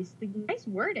 thrice. Nice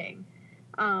wording.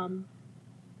 And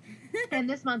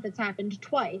this month it's happened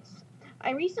twice.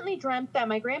 I recently dreamt that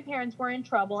my grandparents were in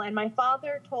trouble, and my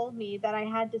father told me that I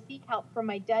had to seek help from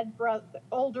my dead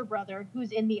older brother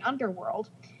who's in the underworld.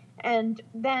 And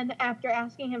then, after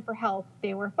asking him for help,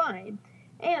 they were fine.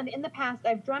 And in the past,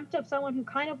 I've dreamt of someone who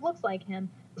kind of looks like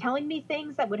him, telling me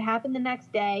things that would happen the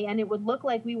next day, and it would look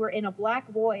like we were in a black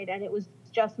void, and it was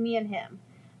just me and him.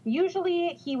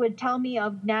 Usually, he would tell me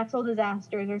of natural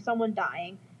disasters or someone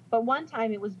dying, but one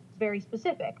time it was very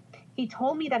specific. He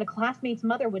told me that a classmate's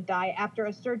mother would die after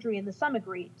a surgery in the stomach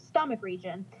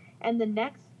region, and the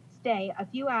next day, a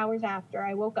few hours after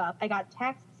I woke up, I got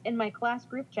texts in my class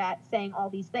group chat saying all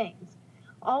these things.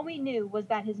 All we knew was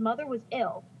that his mother was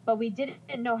ill, but we didn't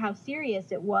know how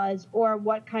serious it was or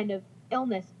what kind of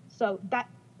illness, so that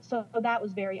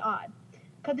was very odd.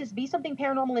 Could this be something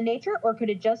paranormal in nature, or could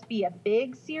it just be a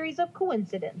big series of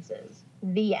coincidences?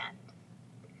 The end.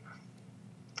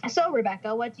 So,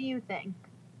 Rebecca, what do you think?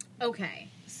 Okay,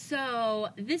 so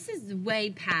this is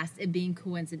way past it being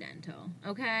coincidental,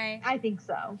 okay? I think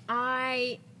so.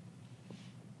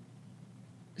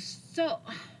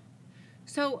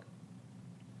 So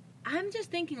I'm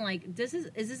just thinking, like, is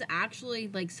this actually,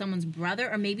 like, someone's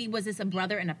brother? Or maybe was this a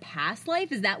brother in a past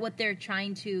life? Is that what they're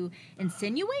trying to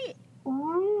insinuate?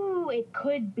 Ooh, it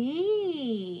could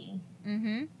be.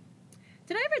 Mm-hmm.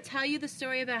 Did I ever tell you the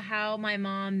story about how my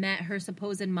mom met her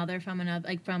supposed mother from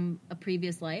a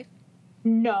previous life?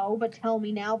 No, but tell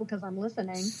me now because I'm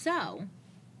listening. So,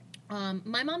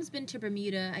 my mom's been to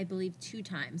Bermuda, I believe, 2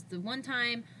 times. The one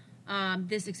time,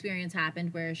 this experience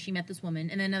happened where she met this woman,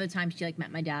 and then another time she, like,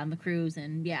 met my dad on the cruise,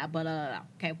 and yeah, but,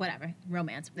 okay, whatever.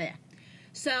 Romance, yeah.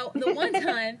 So, the one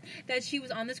time that she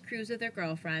was on this cruise with her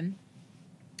girlfriend,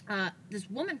 this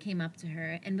woman came up to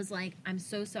her and was like, I'm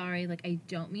so sorry, like, I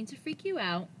don't mean to freak you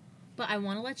out, but I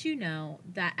want to let you know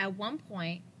that at one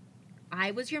point,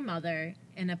 I was your mother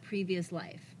in a previous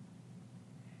life.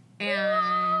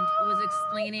 And was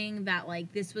explaining that,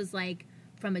 like, this was, like,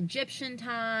 from Egyptian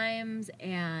times,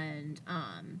 and,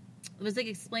 was like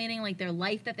explaining like their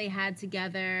life that they had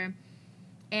together.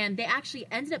 And they actually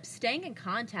ended up staying in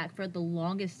contact for the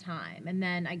longest time. And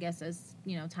then I guess as,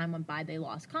 time went by, they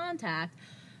lost contact.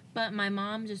 But my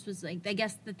mom just was like, I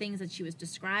guess the things that she was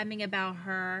describing about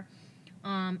her,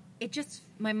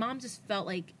 my mom just felt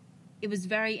like it was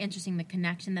very interesting, the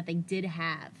connection that they did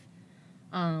have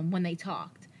when they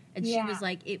talked. And she was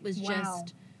like, it was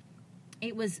just,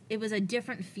 it was a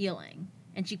different feeling.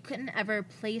 And she couldn't ever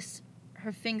place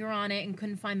her finger on it and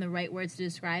couldn't find the right words to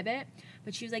describe it.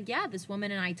 But she was like, yeah, this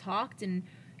woman and I talked, and,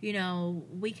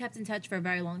 we kept in touch for a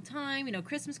very long time,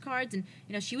 Christmas cards, and,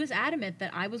 she was adamant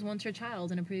that I was once her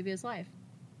child in a previous life.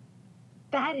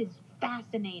 That is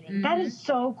fascinating. Mm-hmm. That is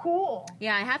so cool.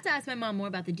 Yeah, I have to ask my mom more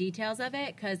about the details of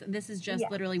it, because this is just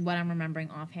literally what I'm remembering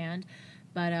offhand.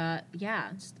 But,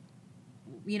 just,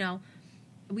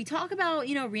 we talk about,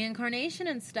 reincarnation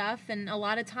and stuff, and a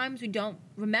lot of times we don't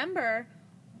remember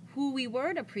who we were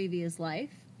in a previous life.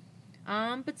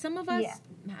 But some of us,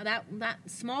 that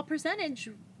small percentage,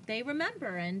 they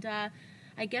remember. And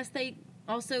I guess they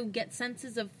also get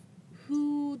senses of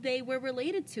who they were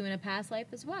related to in a past life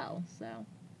as well. So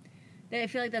I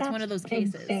feel like that's one of those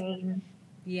cases. Insane.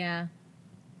 Yeah.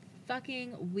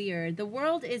 Fucking weird. The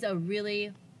world is a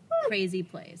really crazy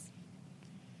place.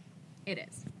 It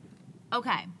is.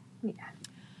 Okay. Yeah.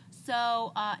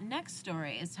 So next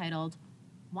story is titled,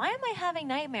 "Why am I having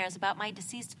nightmares about my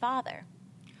deceased father?"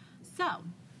 So,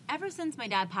 ever since my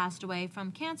dad passed away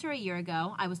from cancer a year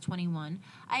ago, I was 21,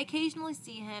 I occasionally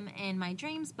see him in my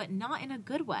dreams, but not in a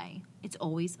good way. It's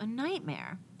always a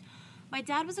nightmare. My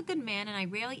dad was a good man, and I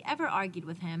rarely ever argued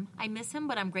with him. I miss him,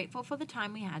 but I'm grateful for the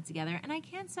time we had together, and I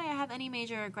can't say I have any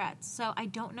major regrets, so I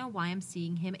don't know why I'm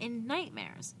seeing him in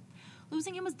nightmares.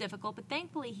 Losing him was difficult, but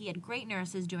thankfully he had great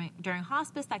nurses during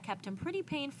hospice that kept him pretty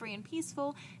pain-free and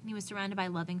peaceful, and he was surrounded by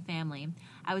loving family.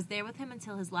 I was there with him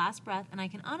until his last breath, and I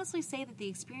can honestly say that the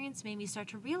experience made me start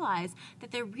to realize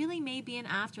that there really may be an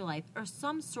afterlife or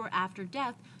some sort after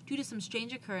death due to some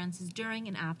strange occurrences during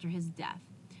and after his death.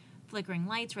 Flickering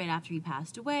lights right after he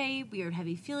passed away, weird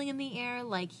heavy feeling in the air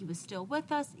like he was still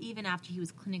with us even after he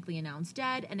was clinically announced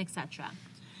dead, and etc.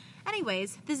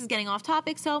 Anyways, this is getting off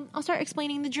topic, so I'll start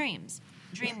explaining the dreams.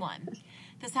 Dream 1.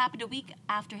 This happened a week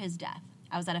after his death.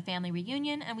 I was at a family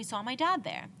reunion, and we saw my dad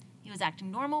there. He was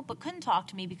acting normal, but couldn't talk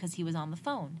to me because he was on the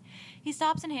phone. He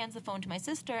stops and hands the phone to my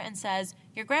sister and says,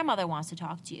 "Your grandmother wants to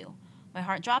talk to you." My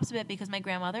heart drops a bit because my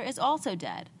grandmother is also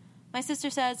dead. My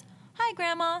sister says, "Hi,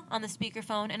 Grandma," on the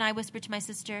speakerphone, and I whisper to my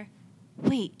sister,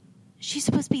 "Wait, she's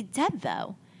supposed to be dead,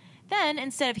 though." Then,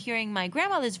 instead of hearing my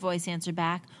grandmother's voice answer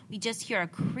back, we just hear a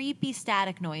creepy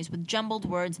static noise with jumbled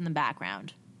words in the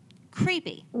background.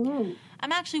 Creepy. Ooh.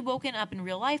 I'm actually woken up in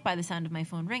real life by the sound of my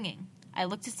phone ringing. I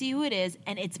look to see who it is,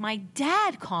 and it's my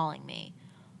dad calling me.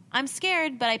 I'm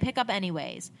scared, but I pick up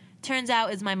anyways. Turns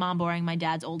out it's my mom borrowing my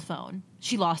dad's old phone.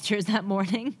 She lost hers that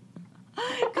morning.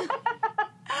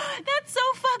 That's so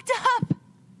fucked up.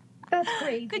 That's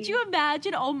crazy. Could you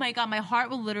imagine? Oh my God, my heart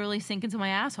will literally sink into my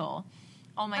asshole.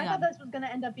 Oh my God. I thought this was going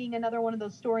to end up being another one of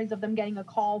those stories of them getting a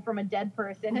call from a dead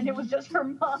person, and it was just her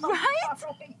mom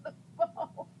borrowing the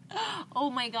phone. Oh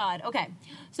my God. Okay.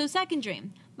 So second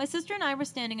dream. My sister and I were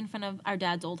standing in front of our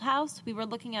dad's old house. We were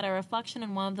looking at our reflection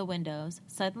in one of the windows.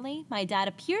 Suddenly, my dad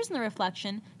appears in the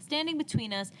reflection, standing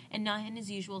between us and not in his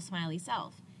usual smiley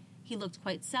self. He looked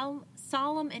quite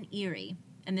solemn and eerie.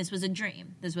 And this was a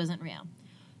dream. This wasn't real.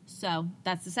 So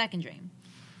that's the second dream.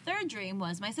 Third dream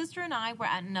was my sister and I were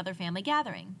at another family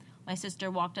gathering. My sister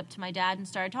walked up to my dad and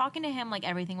started talking to him like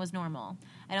everything was normal.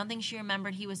 I don't think she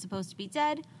remembered he was supposed to be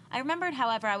dead. I remembered,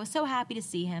 however, I was so happy to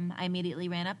see him. I immediately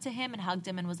ran up to him and hugged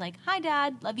him and was like, "Hi,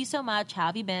 Dad. Love you so much. How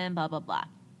have you been? Blah, blah, blah."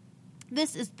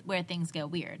 This is where things go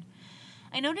weird.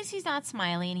 I notice he's not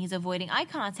smiling and he's avoiding eye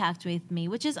contact with me,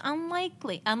 which is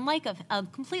completely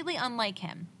unlike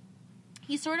him.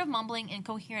 He's sort of mumbling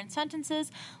incoherent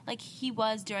sentences like he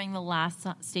was during the last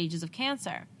stages of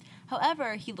cancer.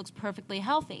 However, he looks perfectly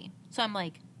healthy. So I'm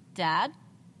like, Dad,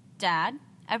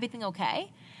 everything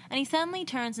okay?" And he suddenly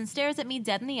turns and stares at me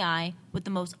dead in the eye with the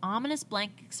most ominous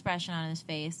blank expression on his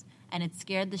face, and it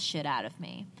scared the shit out of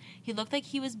me. He looked like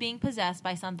he was being possessed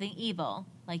by something evil,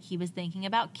 like he was thinking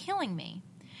about killing me.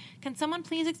 Can someone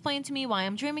please explain to me why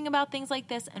I'm dreaming about things like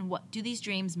this, and what do these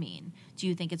dreams mean? Do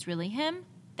you think it's really him?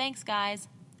 Thanks, guys.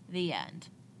 The end.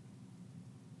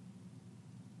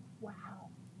 Wow.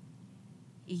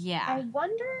 Yeah. I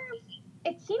wonder,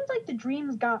 it seems like the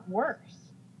dreams got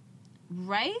worse.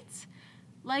 Right?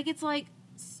 Like, it's like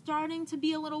starting to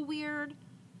be a little weird.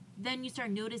 Then you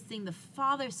start noticing the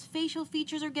father's facial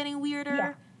features are getting weirder.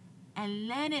 Yeah. And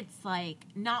then it's like,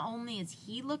 not only is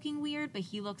he looking weird, but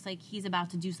he looks like he's about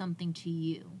to do something to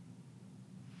you.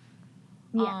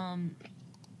 Yeah.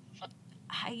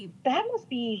 That must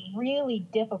be really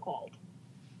difficult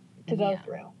to go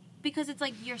through. Because it's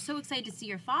like, you're so excited to see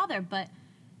your father, but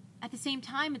at the same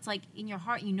time, it's like, in your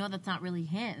heart, you know that's not really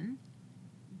him.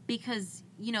 Because,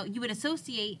 you know, you would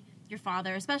associate your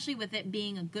father, especially with it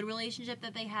being a good relationship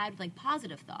that they had, with, like,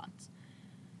 positive thoughts.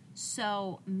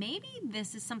 So maybe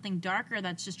this is something darker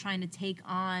that's just trying to take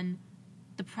on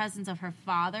the presence of her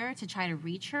father to try to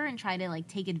reach her and try to, like,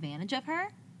 take advantage of her.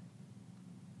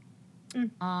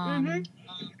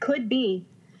 Could be.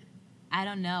 I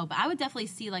don't know, but I would definitely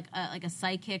see like a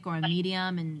psychic or a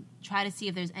medium and try to see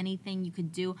if there's anything you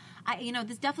could do.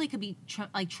 This definitely could be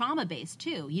trauma based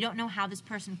too. You don't know how this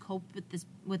person coped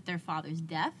with their father's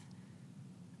death.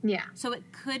 Yeah. So it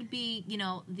could be,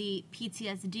 the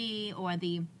PTSD or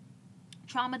the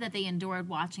trauma that they endured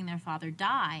watching their father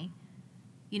die.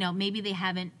 Maybe they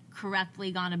haven't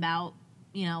correctly gone about,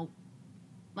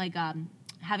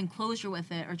 having closure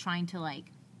with it or trying to, I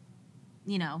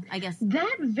guess.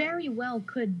 That very well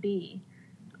could be.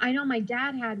 I know my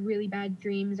dad had really bad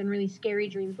dreams and really scary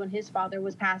dreams when his father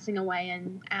was passing away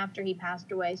and after he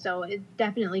passed away. So it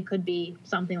definitely could be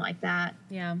something like that.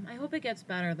 Yeah. I hope it gets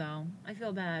better, though. I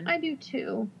feel bad. I do,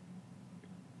 too.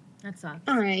 That sucks.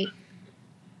 All right,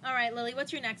 Lily,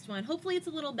 what's your next one? Hopefully it's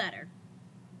a little better.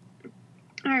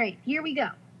 All right, here we go.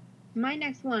 My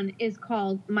next one is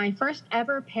called My First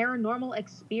Ever Paranormal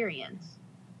Experience.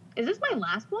 Is this my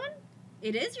last one?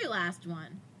 It is your last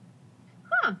one.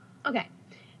 Huh. Okay.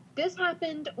 This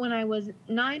happened when I was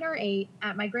 9 or 8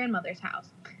 at my grandmother's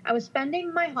house. I was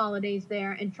spending my holidays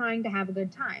there and trying to have a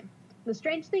good time. The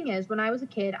strange thing is, when I was a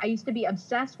kid, I used to be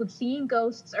obsessed with seeing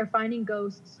ghosts or finding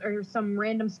ghosts or some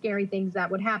random scary things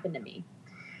that would happen to me.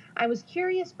 I was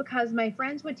curious because my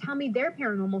friends would tell me their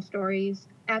paranormal stories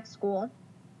at school,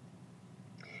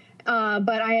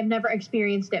 but I have never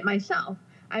experienced it myself.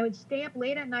 I would stay up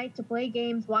late at night to play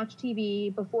games, watch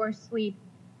TV before sleep,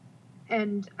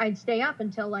 and I'd stay up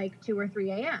until like 2 or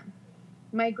 3 a.m.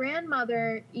 My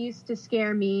grandmother used to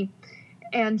scare me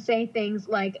and say things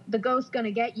like, the ghost's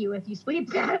gonna get you if you sleep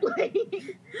that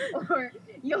late, or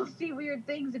you'll see weird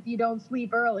things if you don't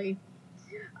sleep early.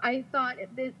 I thought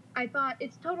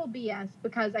it's total BS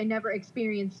because I never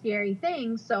experienced scary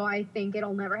things, so I think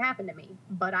it'll never happen to me.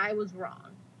 But I was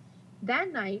wrong.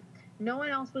 That night, no one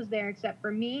else was there except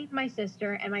for me, my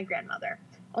sister, and my grandmother.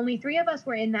 Only 3 of us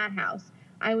were in that house.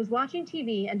 I was watching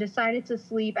TV and decided to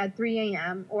sleep at 3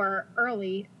 a.m. or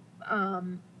early,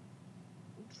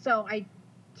 so I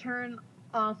turned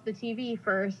off the TV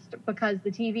first because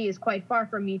the TV is quite far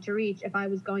from me to reach if I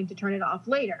was going to turn it off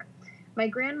later. My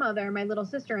grandmother, my little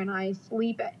sister, and I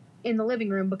sleep in the living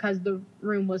room because the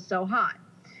room was so hot.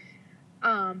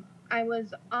 I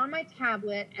was on my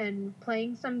tablet and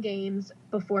playing some games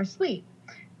before sleep.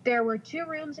 There were 2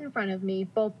 rooms in front of me,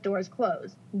 both doors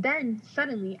closed. Then,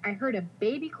 suddenly, I heard a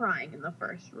baby crying in the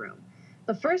first room.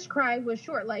 The first cry was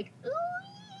short, like,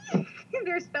 ooh.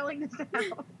 They're spelling this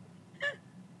out.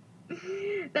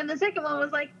 Then the second one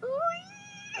was like,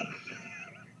 ooh.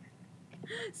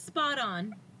 Spot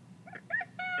on.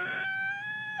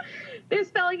 They're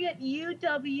spelling it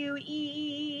Uweek.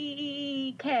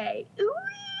 Ooh.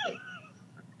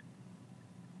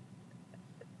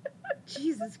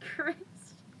 Jesus Christ.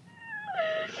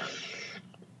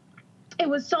 It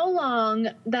was so long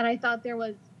that I thought there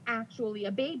was actually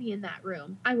a baby in that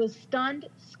room. I was stunned,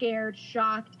 scared,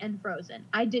 shocked, and frozen.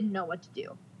 I didn't know what to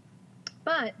do.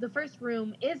 But the first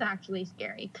room is actually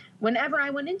scary. Whenever I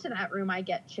went into that room, I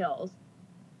get chills.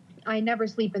 I never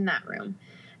sleep in that room.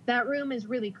 That room is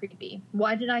really creepy.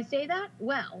 Why did I say that?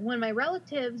 Well, when my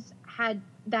relatives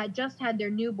just had their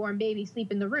newborn baby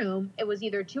sleep in the room, it was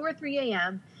either 2 or 3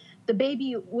 a.m., the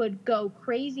baby would go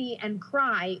crazy and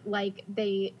cry like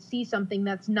they see something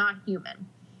that's not human.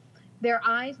 Their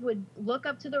eyes would look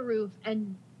up to the roof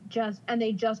and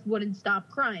they just wouldn't stop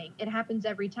crying. It happens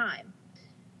every time.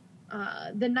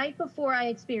 The night before I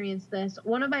experienced this,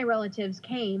 one of my relatives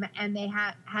came and they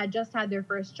had just had their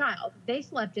first child. They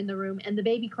slept in the room and the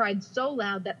baby cried so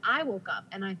loud that I woke up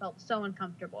and I felt so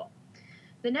uncomfortable.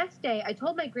 The next day, I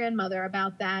told my grandmother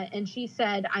about that and she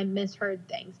said I misheard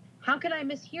things. How could I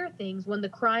mishear things when the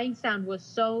crying sound was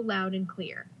so loud and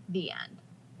clear? The end.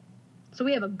 So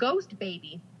we have a ghost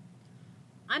baby.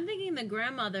 I'm thinking the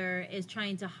grandmother is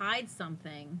trying to hide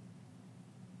something.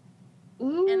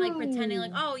 Ooh. And, like, pretending,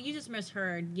 like, oh, you just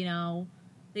misheard, They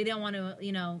don't want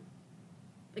to,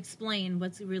 explain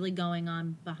what's really going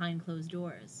on behind closed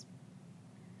doors.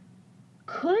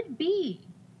 Could be.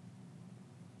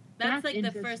 That's like,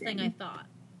 the first thing I thought.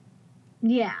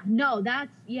 Yeah, no,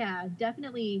 that's, yeah,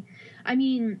 definitely. I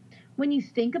mean, when you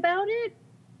think about it,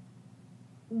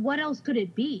 what else could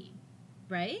it be?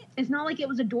 Right? It's not like it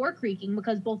was a door creaking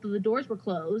because both of the doors were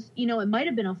closed. You know, it might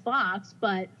have been a fox,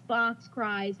 but fox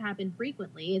cries happen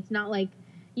frequently. It's not like,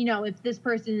 you know, if this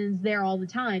person is there all the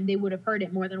time, they would have heard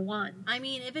it more than once. I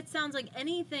mean, if it sounds like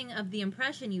anything of the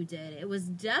impression you did, it was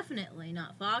definitely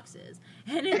not foxes.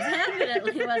 And it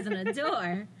definitely wasn't a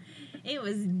door. It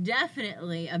was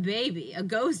definitely a baby, a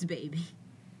ghost baby.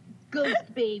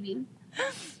 Ghost baby.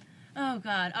 Oh,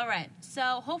 God. All right. So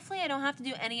hopefully I don't have to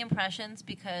do any impressions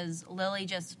because Lily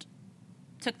just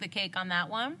took the cake on that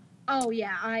one. Oh,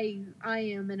 yeah. I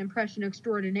am an impression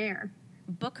extraordinaire.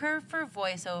 Book her for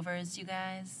voiceovers, you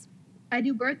guys. I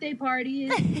do birthday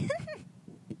parties.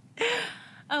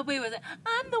 Oh, wait, was it?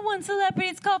 I'm the one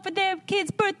celebrities call for their kids'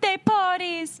 birthday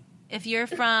parties. If you're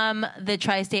from the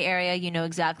tri-state area, you know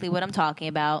exactly what I'm talking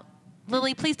about.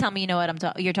 Lily, please tell me you know what I'm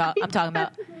talking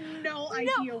about. No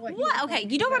idea what. Okay,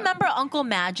 you don't remember Uncle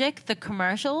Magic, the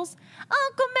commercials?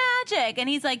 Uncle Magic, and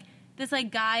he's like this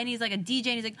like guy, and he's like a DJ,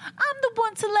 and he's like, I'm the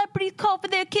one celebrities call for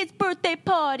their kids' birthday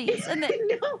parties. And then,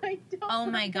 no, I don't. oh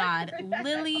my God,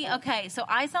 Lily. Okay, so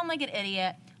I sound like an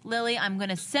idiot. Lily, I'm going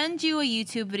to send you a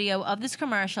YouTube video of this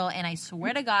commercial, and I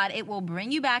swear to God, it will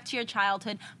bring you back to your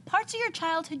childhood. Parts of your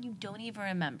childhood you don't even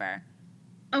remember.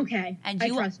 Okay, And I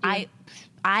trust you.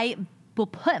 I will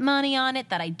put money on it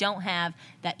that I don't have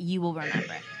that you will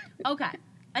remember. Okay,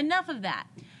 enough of that.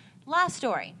 Last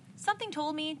story. Something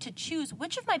told me to choose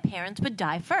which of my parents would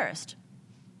die first.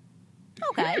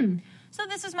 Okay. So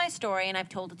this is my story, and I've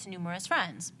told it to numerous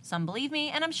friends. Some believe me,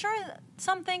 and I'm sure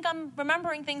some think I'm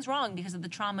remembering things wrong because of the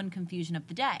trauma and confusion of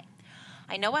the day.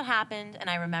 I know what happened, and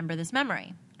I remember this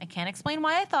memory. I can't explain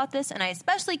why I thought this, and I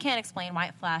especially can't explain why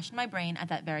it flashed in my brain at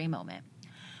that very moment.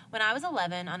 When I was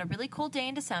 11, on a really cold day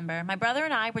in December, my brother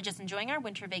and I were just enjoying our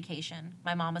winter vacation.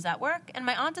 My mom was at work, and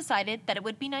my aunt decided that it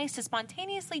would be nice to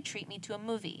spontaneously treat me to a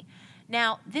movie.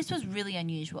 Now, this was really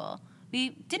unusual. We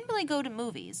didn't really go to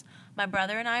movies. My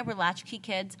brother and I were latchkey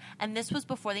kids, and this was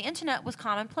before the internet was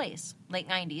commonplace, late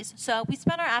 90s, so we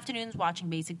spent our afternoons watching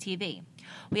basic TV.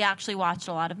 We actually watched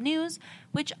a lot of news,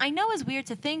 which I know is weird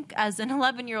to think as an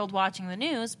 11-year-old watching the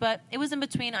news, but it was in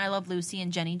between I Love Lucy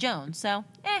and Jenny Jones, so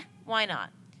why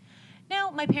not? Now,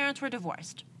 my parents were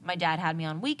divorced. My dad had me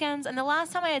on weekends, and the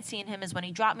last time I had seen him is when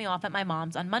he dropped me off at my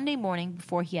mom's on Monday morning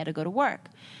before he had to go to work.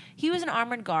 He was an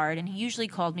armored guard, and he usually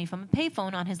called me from a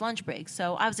payphone on his lunch break,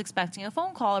 so I was expecting a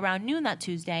phone call around noon that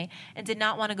Tuesday and did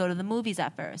not want to go to the movies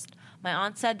at first. My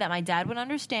aunt said that my dad would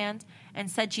understand and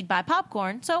said she'd buy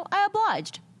popcorn, so I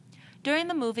obliged. During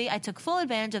the movie, I took full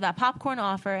advantage of that popcorn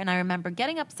offer, and I remember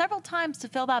getting up several times to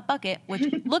fill that bucket,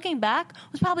 which, looking back,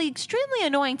 was probably extremely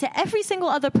annoying to every single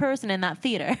other person in that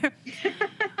theater.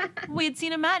 We had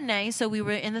seen a matinee, so we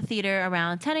were in the theater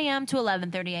around 10 a.m. to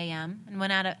 11:30 a.m., and when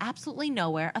out of absolutely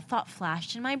nowhere, a thought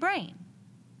flashed in my brain.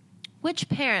 Which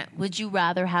parent would you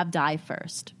rather have die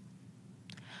first?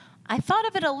 I thought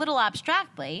of it a little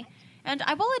abstractly, and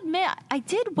I will admit, I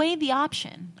did weigh the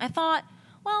option. I thought,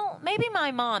 well, maybe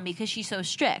my mom because she's so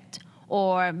strict,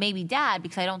 or maybe dad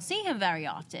because I don't see him very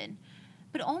often.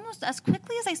 But almost as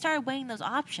quickly as I started weighing those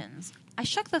options, I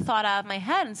shook the thought out of my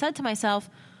head and said to myself,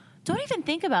 don't even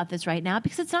think about this right now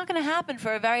because it's not going to happen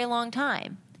for a very long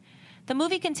time. The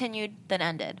movie continued, then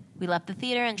ended. We left the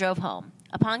theater and drove home.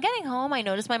 Upon getting home, I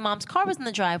noticed my mom's car was in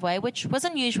the driveway, which was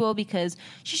unusual because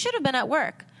she should have been at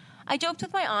work. I joked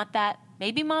with my aunt that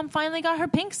maybe mom finally got her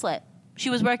pink slip. She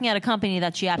was working at a company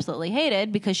that she absolutely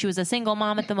hated because she was a single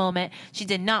mom at the moment. She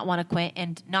did not want to quit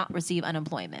and not receive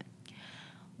unemployment.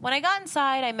 When I got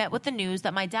inside, I met with the news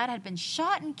that my dad had been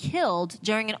shot and killed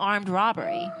during an armed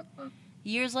robbery.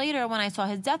 Years later, when I saw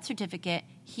his death certificate,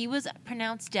 he was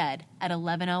pronounced dead at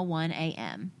 11:01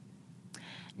 a.m.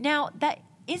 Now, that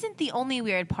isn't the only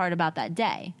weird part about that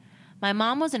day. My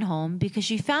mom wasn't home because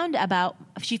she found out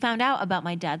about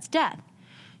my dad's death.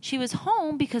 She was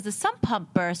home because the sump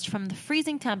pump burst from the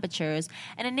freezing temperatures,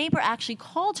 and a neighbor actually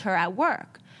called her at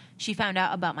work. She found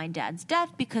out about my dad's death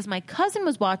because my cousin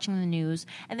was watching the news,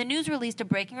 and the news released a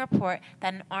breaking report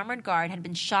that an armored guard had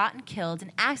been shot and killed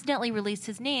and accidentally released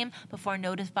his name before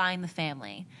notifying the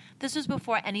family. This was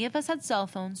before any of us had cell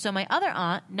phones, so my other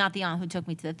aunt, not the aunt who took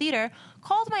me to the theater,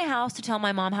 called my house to tell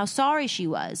my mom how sorry she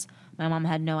was. My mom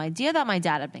had no idea that my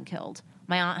dad had been killed.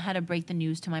 My aunt had to break the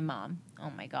news to my mom.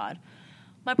 Oh, my God.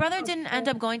 My brother didn't end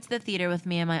up going to the theater with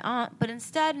me and my aunt, but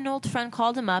instead an old friend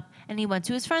called him up and he went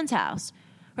to his friend's house.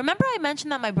 Remember I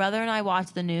mentioned that my brother and I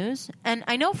watched the news? And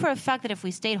I know for a fact that if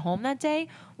we stayed home that day,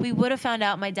 we would have found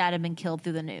out my dad had been killed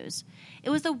through the news.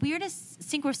 It was the weirdest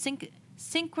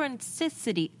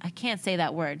synchronicity. I can't say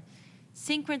that word.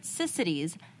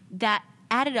 synchronicities that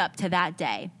added up to that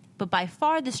day. But by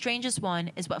far the strangest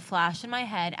one is what flashed in my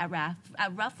head at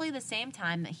roughly the same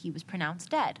time that he was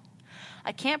pronounced dead.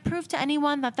 I can't prove to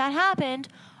anyone that that happened.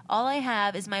 All I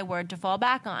have is my word to fall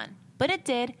back on. But it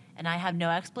did, and I have no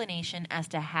explanation as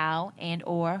to how and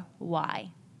or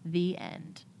why. The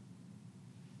end.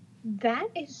 That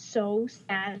is so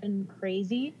sad and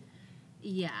crazy.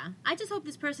 Yeah. I just hope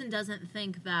this person doesn't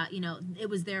think that, it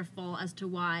was their fault as to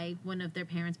why one of their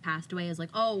parents passed away. Is like,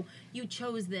 oh, you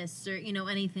chose this, or,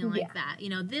 anything like that.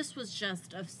 This was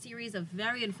just a series of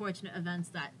very unfortunate events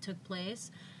that took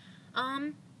place.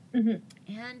 And,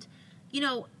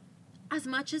 as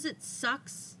much as it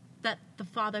sucks that the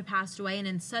father passed away and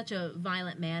in such a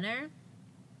violent manner,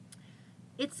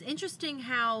 it's interesting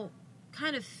how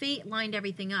kind of fate lined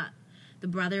everything up. The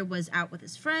brother was out with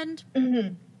his friend.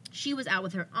 Mm-hmm. She was out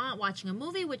with her aunt watching a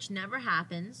movie, which never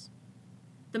happens.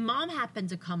 The mom happened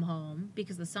to come home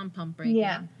because the sump pump breaking.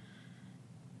 Yeah.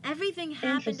 Everything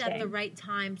happened at the right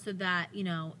time so that,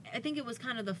 I think it was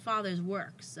kind of the father's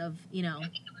works of,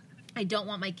 I don't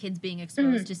want my kids being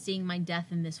exposed to seeing my death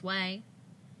in this way.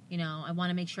 I want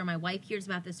to make sure my wife hears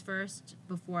about this first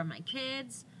before my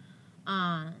kids.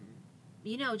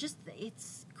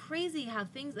 It's crazy how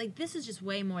things, like, this is just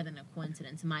way more than a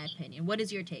coincidence, in my opinion. What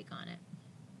is your take on it?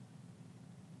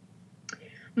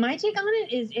 My take on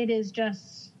it is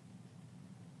just,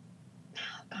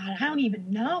 oh God, I don't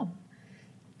even know.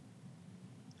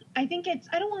 I think I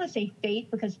don't want to say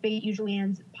fate because fate usually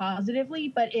ends positively,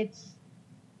 but it's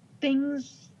the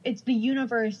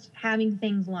universe having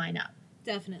things line up.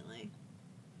 Definitely.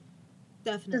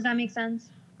 Does that make sense?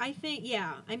 I think,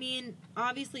 yeah. I mean,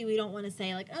 obviously we don't want to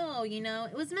say, like, oh,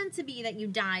 it was meant to be that you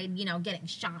died, getting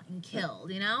shot and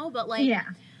killed, But, like, yeah.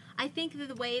 I think that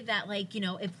the way that, like,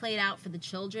 it played out for the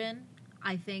children,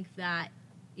 I think that,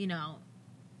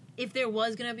 if there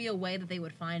was going to be a way that they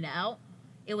would find out,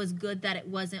 it was good that it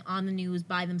wasn't on the news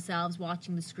by themselves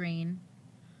watching the screen.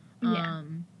 Yeah.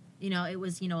 It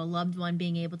was, a loved one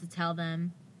being able to tell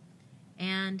them.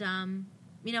 And,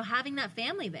 having that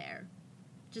family there.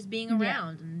 Just being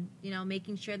around and,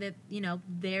 making sure that,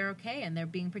 they're okay and they're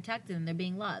being protected and they're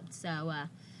being loved. So,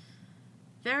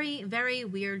 very, very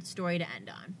weird story to end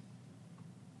on.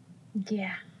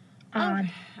 Yeah.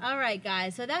 All right,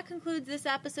 guys. So that concludes this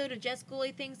episode of Just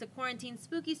Ghouly Things, the Quarantine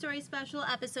Spooky Story Special,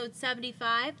 episode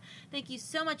 75. Thank you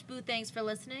so much, Boo. Thanks for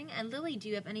listening. And Lily, do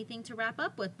you have anything to wrap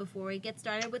up with before we get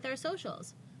started with our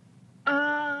socials?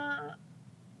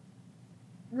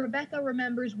 Rebecca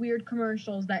remembers weird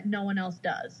commercials that no one else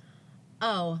does.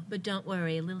 Oh, but don't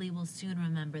worry. Lily will soon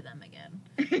remember them again.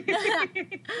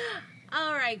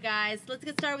 All right, guys. Let's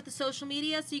get started with the social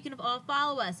media so you can all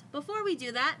follow us. Before we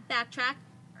do that, backtrack.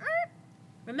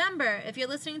 Remember, if you're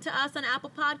listening to us on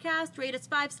Apple Podcasts, rate us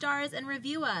 5 stars and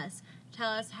review us.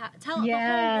 Tell the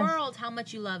whole world how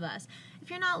much you love us. If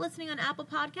you're not listening on Apple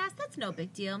Podcasts, that's no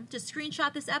big deal. Just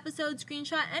screenshot this episode,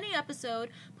 screenshot any episode,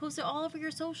 post it all over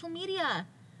your social media.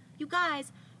 You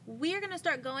guys, we're going to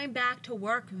start going back to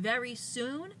work very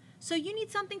soon, so you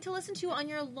need something to listen to on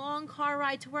your long car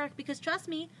ride to work because, trust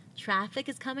me, traffic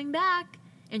is coming back,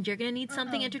 and you're going to need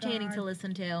something entertaining to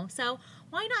listen to. So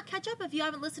why not catch up if you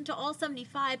haven't listened to all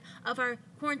 75 of our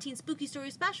Quarantine Spooky Story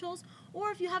specials,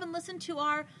 or if you haven't listened to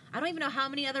our, I don't even know how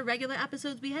many other regular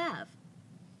episodes we have.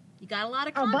 You got a lot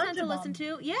of content to listen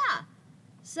to. Yeah.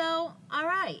 So, all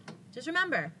right. Just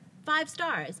remember, 5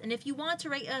 stars. And if you want to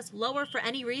rate us lower for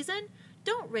any reason,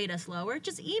 don't rate us lower.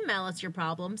 Just email us your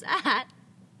problems at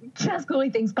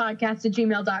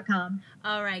justghoulythingspodcast@gmail.com.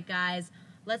 All right, guys.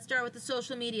 Let's start with the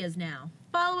social medias now.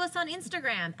 Follow us on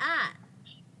Instagram at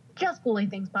Just Ghouly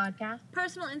Things Podcast.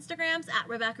 Personal Instagrams at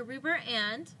Rebecca Ruber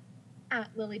and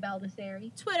At Lily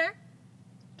Baldessari. Twitter,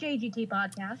 JGT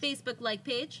Podcast. Facebook like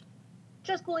page,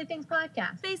 Just Ghouly Things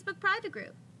Podcast. Facebook private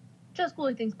group. Just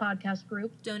Ghouly Things Podcast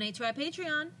group. Donate to our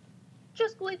Patreon.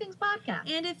 Just Ghouly Things Podcast.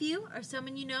 And if you or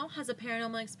someone you know has a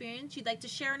paranormal experience you'd like to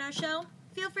share in our show,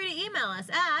 feel free to email us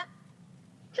at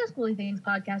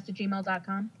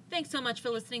justghoulythingspodcast@gmail.com. Thanks so much for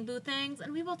listening, Boo Things,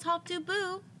 and we will talk to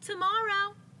Boo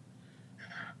tomorrow.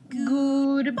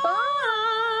 Goodbye.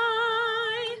 Bye.